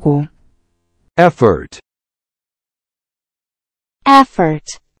 노력 수고, effort, effort,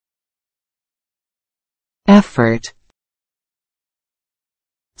 effort,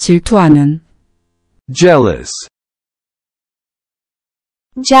 질투하는, jealous,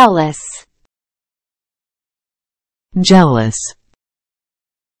 jealous, jealous,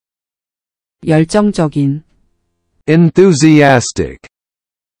 열정적인, enthusiastic,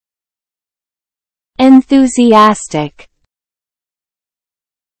 enthusiastic,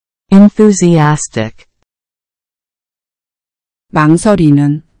 enthusiastic,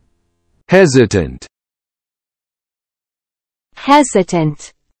 망설이는, hesitant,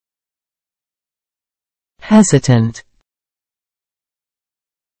 hesitant, hesitant,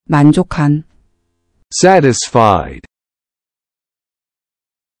 만족한, satisfied,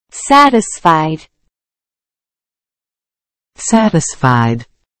 satisfied, satisfied.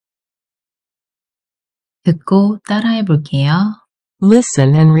 듣고 따라해 볼게요.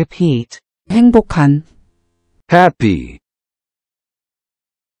 Listen and repeat. 행복한, happy,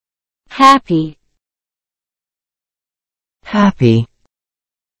 happy, Happy,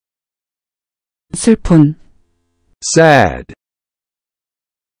 슬픈, sad,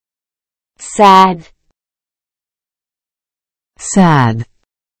 sad, sad,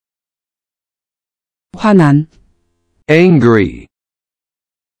 화난, angry,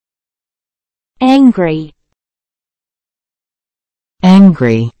 angry,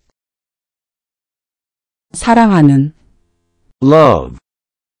 angry, 사랑하는, love,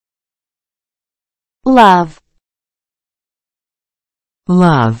 love,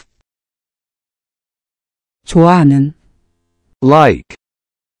 love, like, 좋아하는,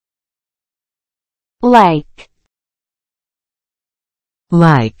 like,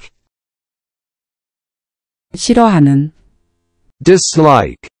 like, 싫어하는,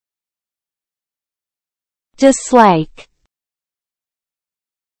 dislike, dislike,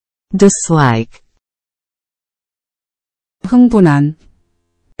 dislike, 흥분한,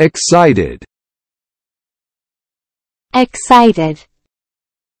 excited, excited,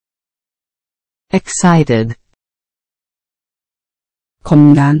 excited,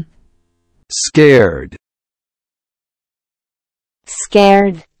 겁난, scared,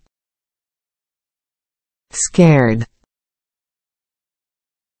 scared, scared,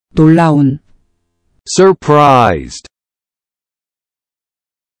 놀라운, surprised,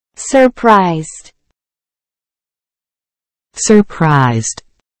 surprised, surprised,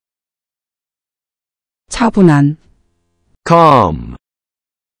 차분한, calm,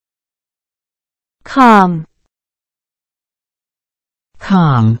 calm,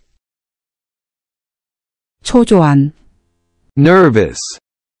 calm, 초조한, nervous,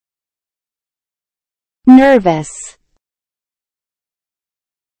 nervous,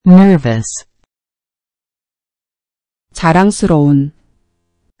 nervous, 자랑스러운,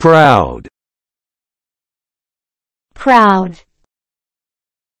 proud, proud,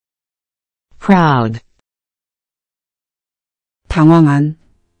 proud, 당황한,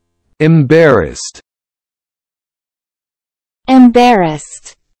 embarrassed,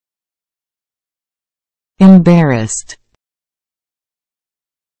 embarrassed, embarrassed,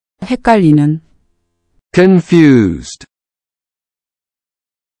 헷갈리는, confused,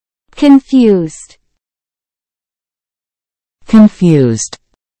 confused, confused,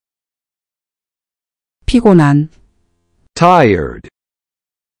 피곤한, tired,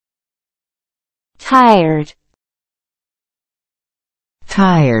 tired,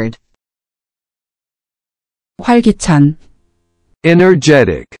 tired, 활기찬,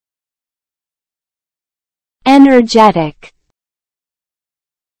 energetic, energetic,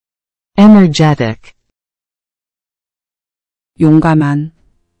 energetic, 용감한,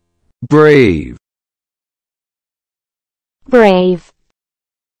 brave, brave,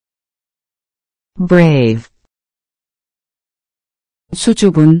 brave,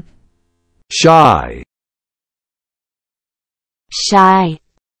 수줍은, shy, shy,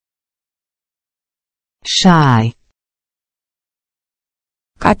 shy,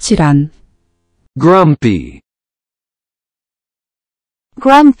 까칠한, grumpy,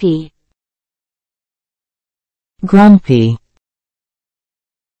 grumpy, grumpy,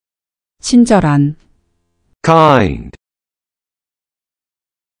 kind, 친절한,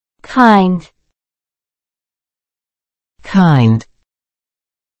 kind, kind,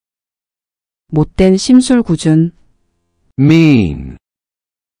 못된 심술궂은, mean,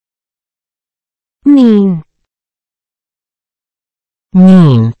 mean,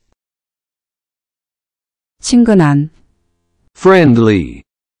 mean, 친근한, friendly,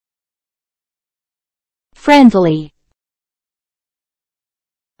 friendly,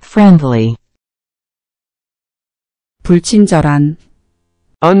 friendly, 불친절한,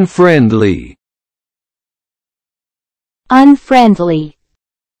 unfriendly, unfriendly,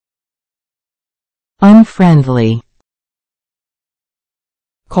 unfriendly,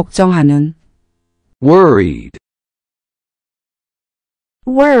 걱정하는, worried,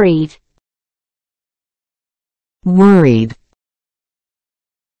 worried, worried,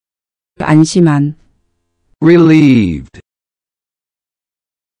 안심한, relieved,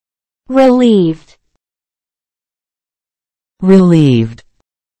 relieved, relieved,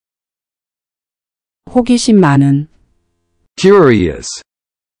 호기심 많은, curious,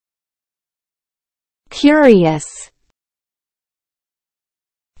 curious,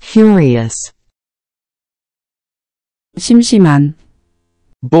 curious, 심심한,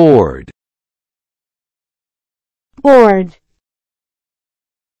 bored, bored,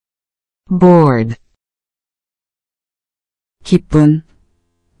 bored, 기쁜,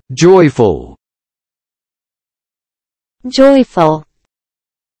 joyful, joyful,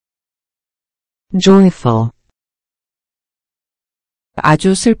 joyful,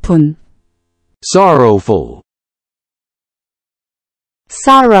 아주 슬픈, sorrowful,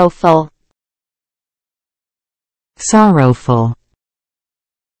 sorrowful, sorrowful,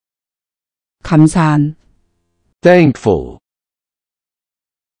 감사한, thankful,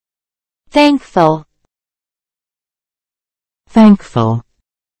 thankful, thankful,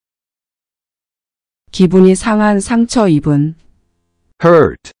 기분이 상한 상처 입은,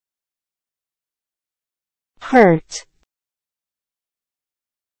 hurt, hurt,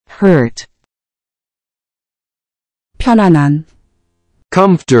 hurt, 편안한,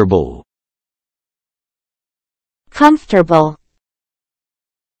 comfortable, comfortable,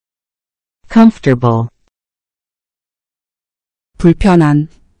 comfortable, 불편한,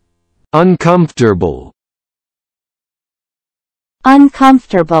 uncomfortable,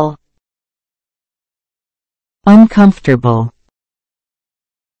 uncomfortable, uncomfortable,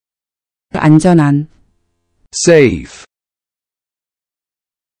 안전한, safe,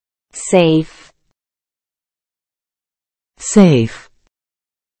 safe, safe,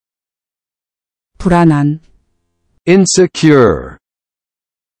 불안한, insecure,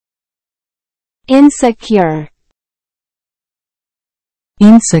 insecure,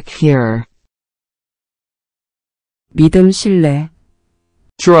 insecure, 믿음 신뢰,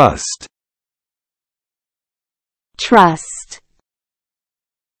 trust, trust,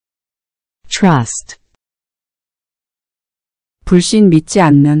 trust, 불신 믿지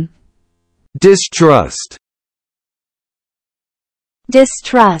않는, distrust,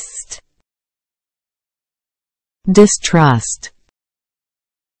 distrust, distrust,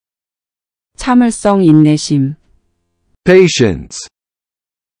 참을성 인내심, patience,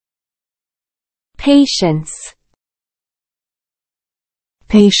 patience,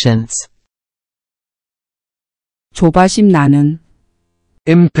 patience, 조바심 나는,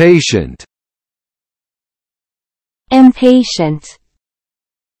 impatient, impatient,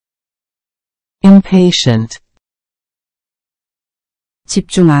 impatient,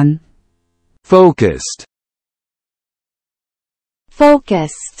 집중한, focused,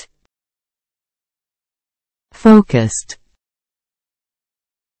 focused, focused,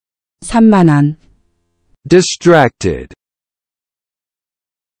 산만한, distracted,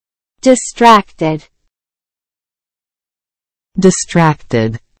 distracted,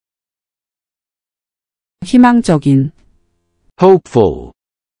 distracted, 희망적인, hopeful,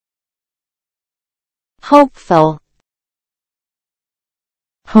 hopeful,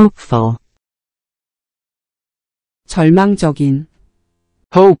 hopeful, 절망적인,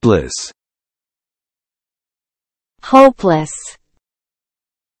 hopeless, hopeless,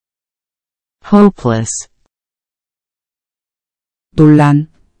 hopeless, 논란,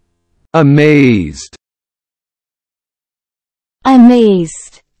 amazed,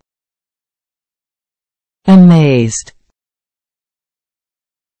 amazed, amazed,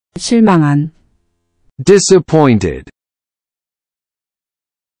 실망한, disappointed,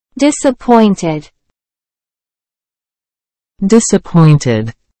 disappointed,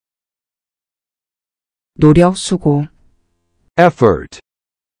 disappointed, 노력 수고, effort,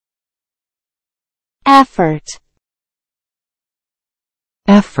 effort,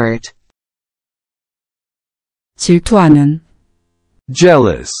 effort, 질투하는,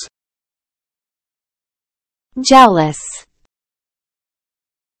 jealous, jealous,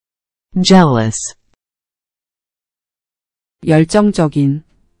 jealous, 열정적인,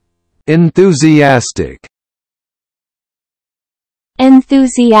 enthusiastic,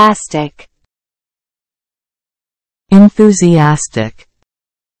 enthusiastic, enthusiastic,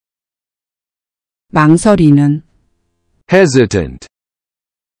 망설이는, hesitant,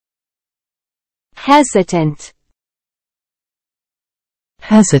 hesitant,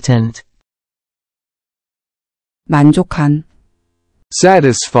 hesitant, 만족한,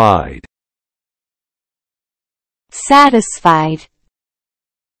 satisfied, satisfied,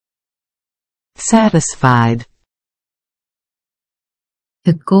 satisfied.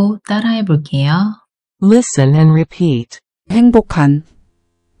 듣고 따라해 볼게요. Listen and repeat. 행복한,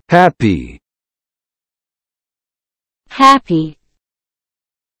 happy, happy,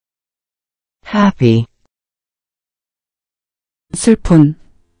 Happy, 슬픈,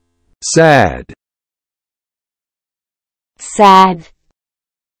 sad, sad,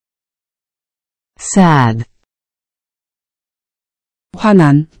 sad,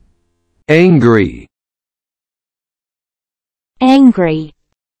 화난, angry, angry,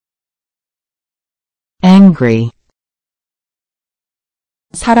 angry,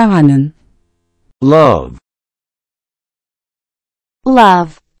 사랑하는, love,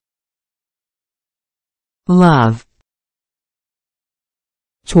 love, love, like,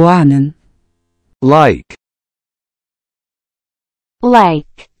 좋아하는,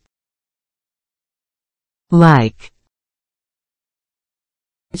 like, like,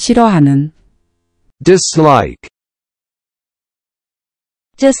 싫어하는, dislike,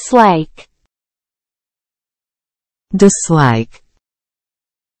 dislike, dislike,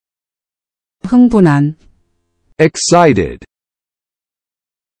 흥분한, excited,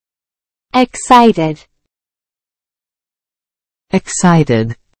 excited,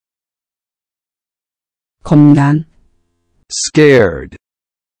 excited, 겁난, scared,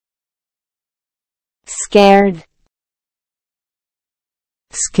 scared,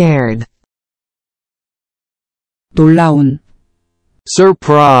 scared, 놀라운,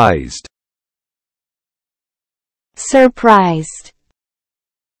 surprised, surprised,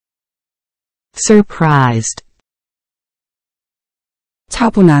 surprised,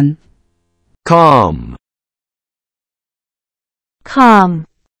 차분한, calm, calm,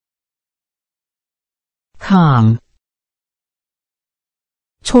 calm,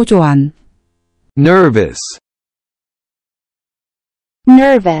 초조한, nervous,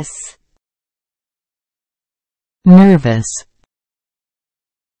 nervous, nervous,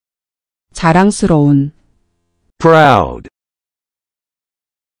 자랑스러운, proud,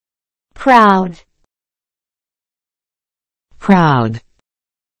 proud, proud,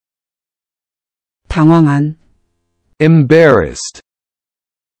 당황한, embarrassed,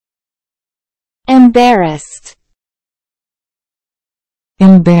 embarrassed,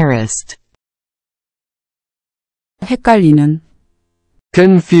 embarrassed, 헷갈리는,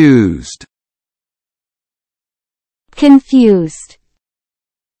 confused, confused,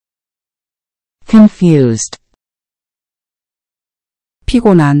 confused,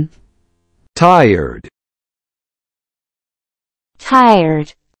 피곤한, tired,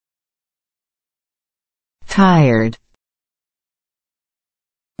 tired, tired,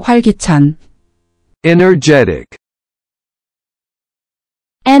 활기찬, energetic,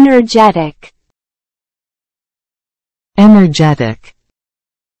 energetic, energetic,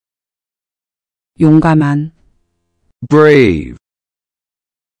 용감한, brave,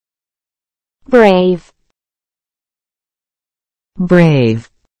 brave, brave,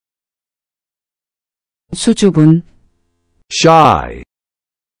 수줍은, shy,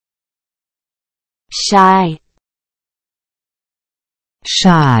 shy,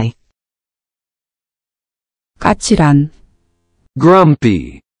 shy, 까칠한,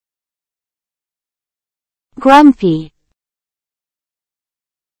 grumpy, grumpy,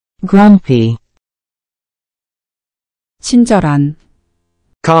 grumpy, kind, 친절한,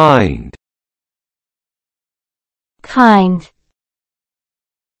 kind,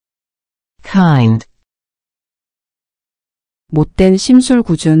 kind, 못된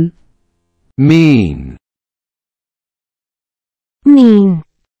심술궂은, mean, mean,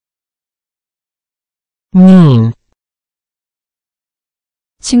 mean,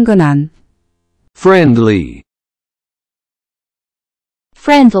 친근한, friendly,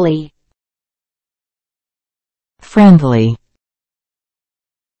 friendly, friendly,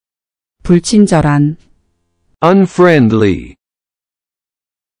 불친절한, unfriendly,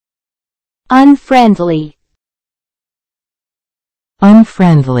 unfriendly,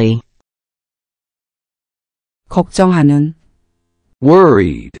 unfriendly, 걱정하는,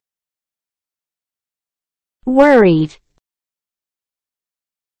 worried, worried,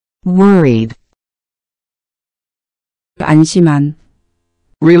 worried, 안심한,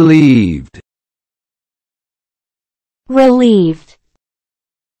 relieved, relieved,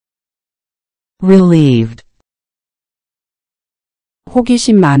 relieved,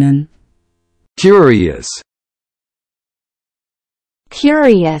 호기심 많은, curious,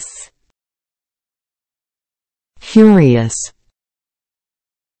 curious, curious,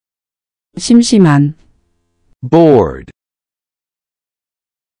 심심한, bored,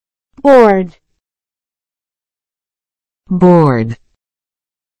 bored, bored,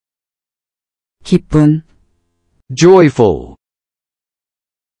 기쁜, joyful,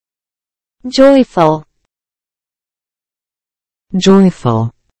 joyful,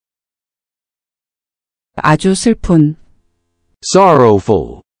 joyful, 아주 슬픈,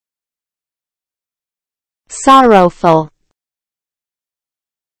 sorrowful, sorrowful,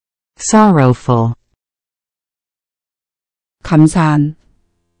 sorrowful, 감사한,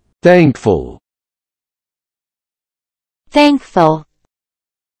 thankful, thankful,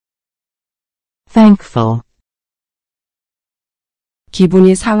 thankful,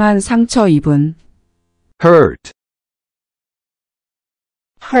 기분이 상한 상처 입은, hurt,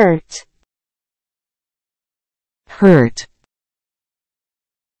 hurt, hurt,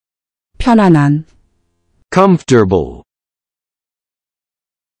 편안한, comfortable,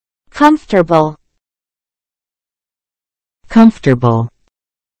 comfortable, comfortable,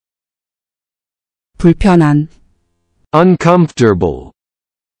 불편한, uncomfortable,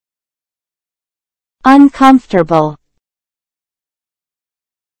 uncomfortable,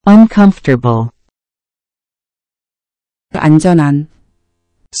 uncomfortable, 안전한,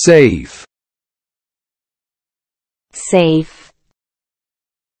 safe, safe,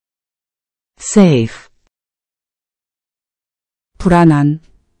 safe, 불안한,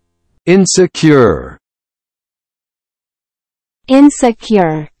 insecure,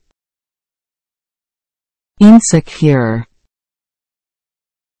 insecure, insecure,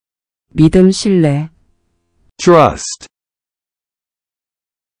 믿음 신뢰, trust,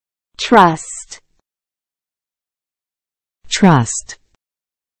 trust, trust,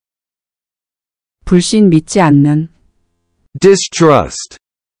 불신 믿지 않는, distrust,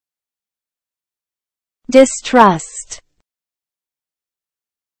 distrust,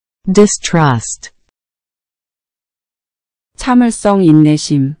 distrust, 참을성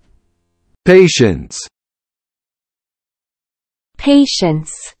인내심, patience,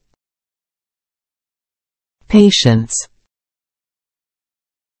 patience, patience,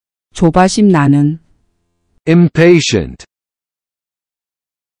 조바심 나는, impatient,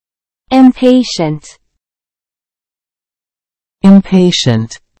 impatient,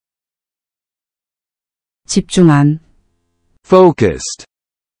 impatient, 집중한, focused,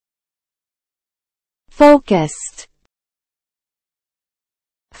 focused,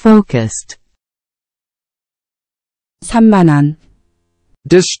 focused, 산만한,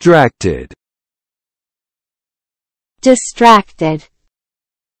 distracted, distracted,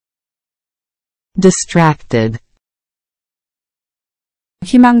 distracted,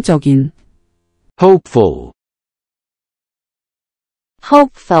 희망적인, hopeful,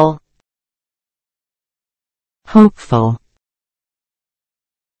 hopeful, hopeful,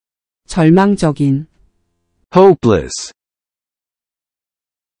 절망적인, hopeless,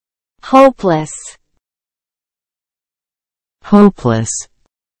 hopeless, hopeless,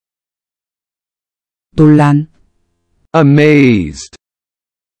 논란, amazed,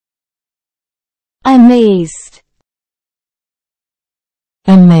 amazed,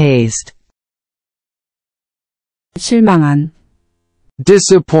 amazed, 실망한,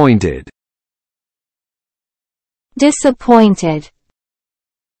 disappointed, disappointed,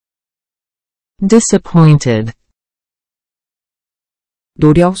 disappointed,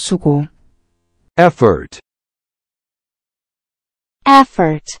 노력 수고, effort,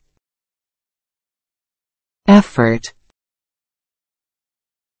 effort, effort,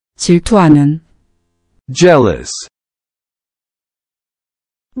 질투하는, jealous,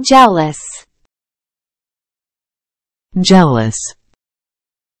 jealous, jealous,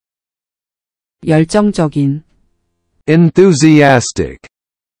 열정적인, enthusiastic,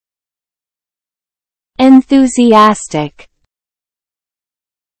 enthusiastic,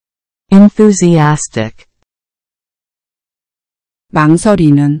 enthusiastic,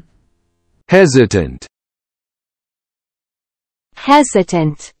 망설이는, hesitant,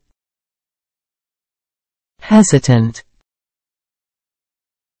 hesitant, hesitant,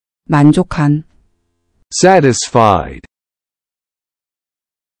 만족한, satisfied,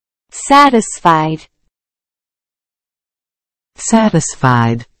 satisfied,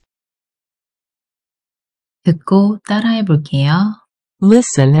 satisfied. 듣고 따라해 볼게요.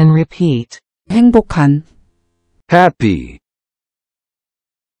 Listen and repeat. 행복한, happy,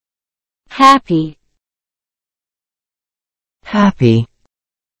 happy, Happy,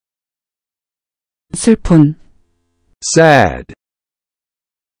 슬픈, sad,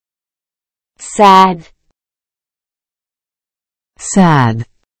 sad, sad,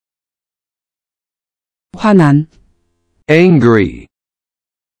 화난, angry,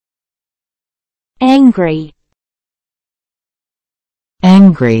 angry,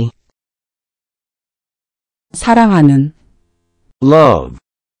 angry, 사랑하는, love,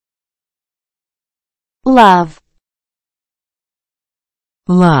 love,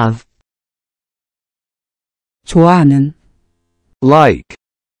 love, 좋아하는, like,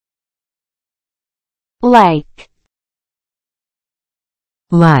 like,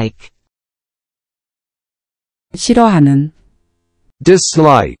 like, 싫어하는,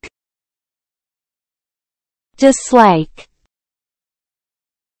 dislike, dislike,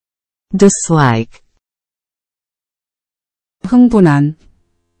 dislike, 흥분한,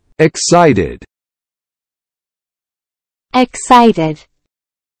 excited, excited,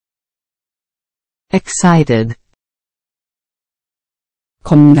 excited,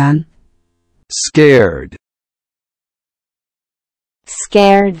 겁난, scared,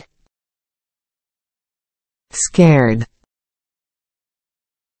 scared, scared,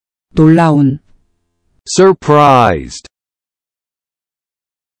 놀라운, surprised,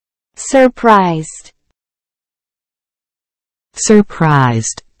 surprised,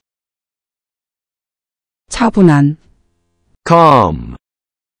 surprised, 차분한, calm,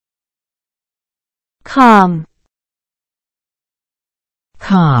 calm,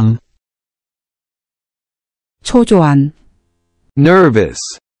 calm, 초조한, nervous,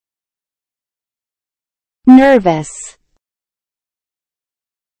 nervous,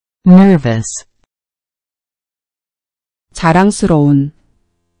 nervous, 자랑스러운,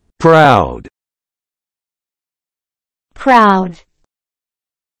 proud, proud,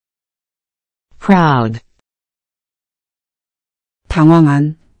 proud,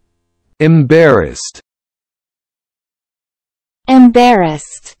 당황한, embarrassed,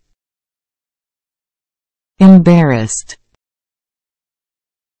 embarrassed, embarrassed,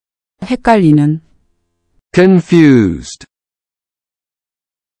 헷갈리는, confused,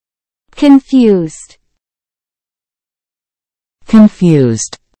 confused,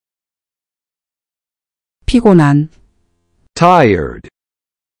 confused, 피곤한, tired,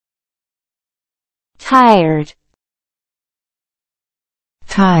 tired,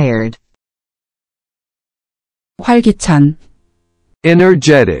 tired, 활기찬,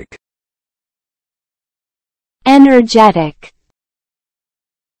 energetic, energetic,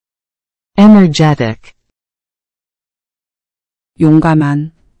 energetic,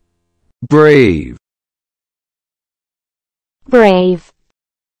 용감한, brave, brave,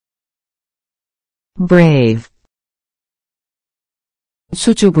 brave,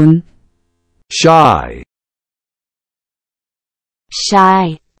 수줍은, shy,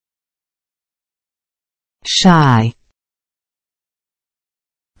 shy, shy,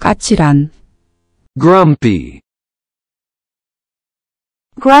 까칠한, grumpy,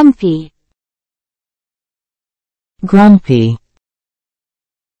 grumpy, grumpy,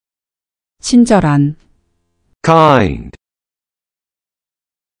 친절한, kind,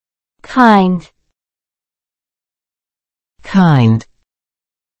 kind, kind,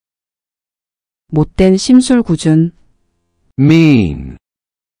 못된 심술궂은, mean,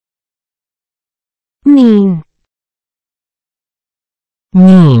 mean,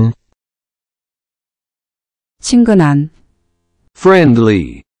 mean, 친근한,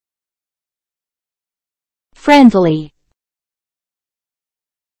 friendly, friendly,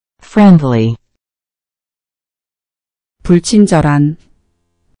 friendly, 불친절한,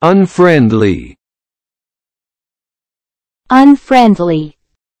 unfriendly, unfriendly,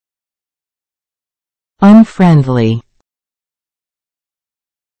 unfriendly,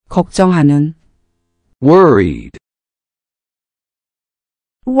 걱정하는, worried,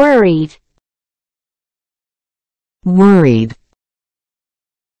 worried, worried,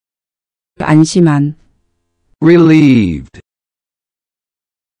 안심한, relieved,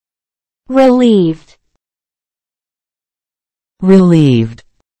 relieved, relieved,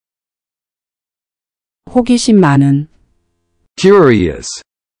 호기심 많은, curious,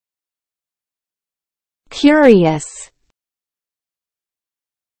 curious,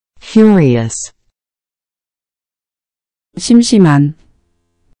 curious, 심심한,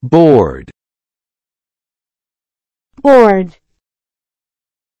 bored, bored,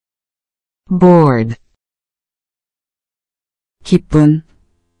 bored, 기쁜,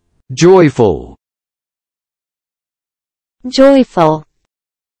 joyful, joyful,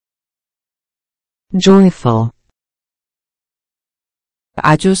 joyful,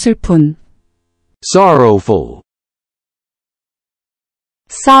 아주 슬픈, sorrowful,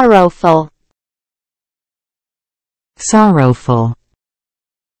 sorrowful, sorrowful,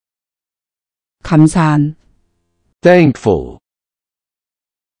 감사한, thankful,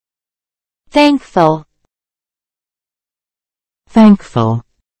 thankful, thankful,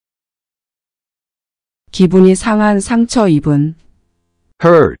 기분이 상한 상처 입은,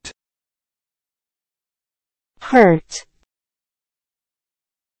 hurt, hurt,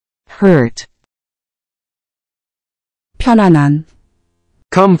 hurt, 편안한,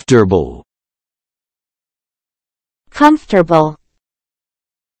 comfortable, comfortable,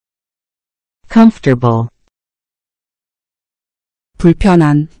 comfortable,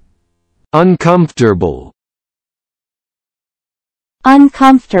 불편한, uncomfortable,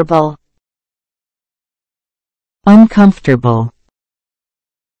 uncomfortable, uncomfortable,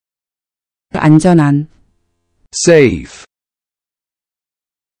 안전한, safe,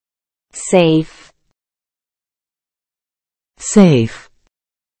 safe, safe,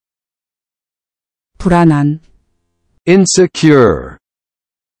 불안한, insecure,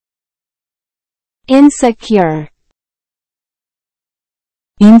 insecure,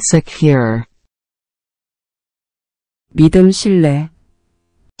 insecure, 믿음, 신뢰,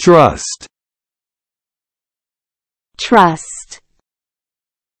 trust, trust,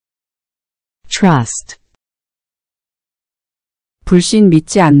 trust, 불신,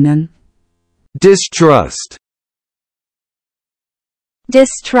 믿지 않는, distrust,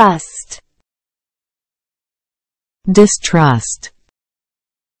 distrust, distrust,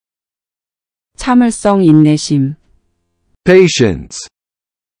 참을성, 인내심, patience,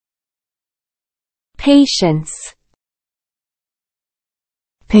 patience,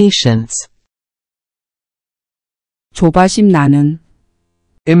 patience, 조바심, 나는,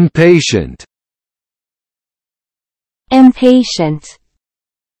 impatient, impatient,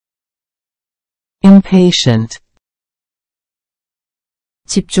 impatient,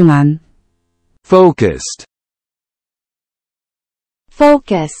 집중한, focused,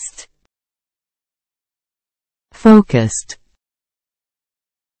 focused, focused,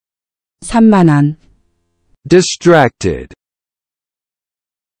 산만한, distracted,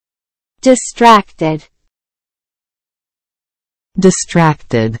 distracted,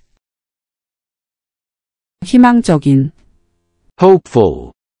 distracted, 희망적인,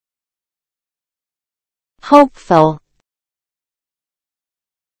 hopeful, hopeful,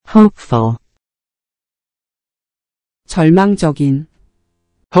 hopeful, 절망적인,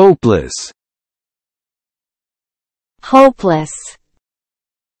 hopeless, hopeless,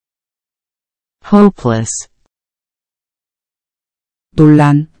 hopeless,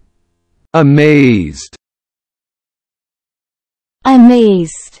 논란, amazed,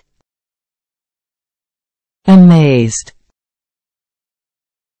 amazed, amazed,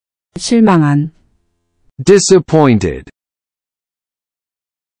 실망한, disappointed,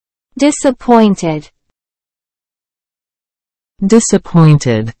 disappointed,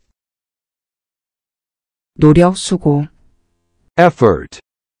 disappointed, 노력, 수고, effort,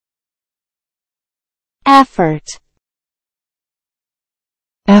 effort,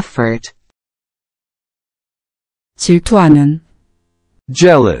 effort, 질투하는,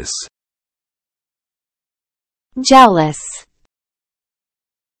 jealous, jealous,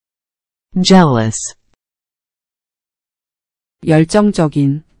 jealous,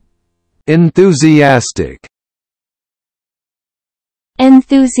 열정적인, enthusiastic,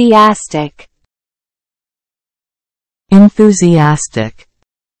 enthusiastic, enthusiastic,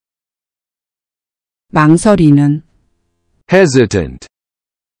 망설이는, hesitant,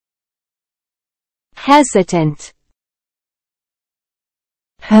 hesitant,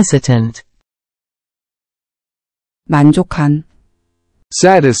 hesitant, 만족한,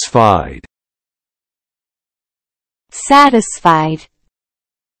 satisfied, satisfied,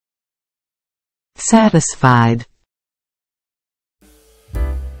 satisfied.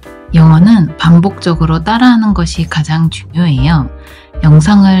 영어는 반복적으로 따라하는 것이 가장 중요해요.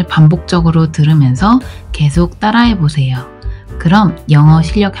 영상을 반복적으로 들으면서 계속 따라해 보세요. 그럼 영어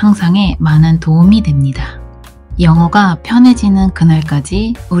실력 향상에 많은 도움이 됩니다. 영어가 편해지는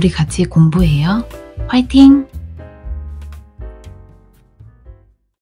그날까지 우리 같이 공부해요. 화이팅!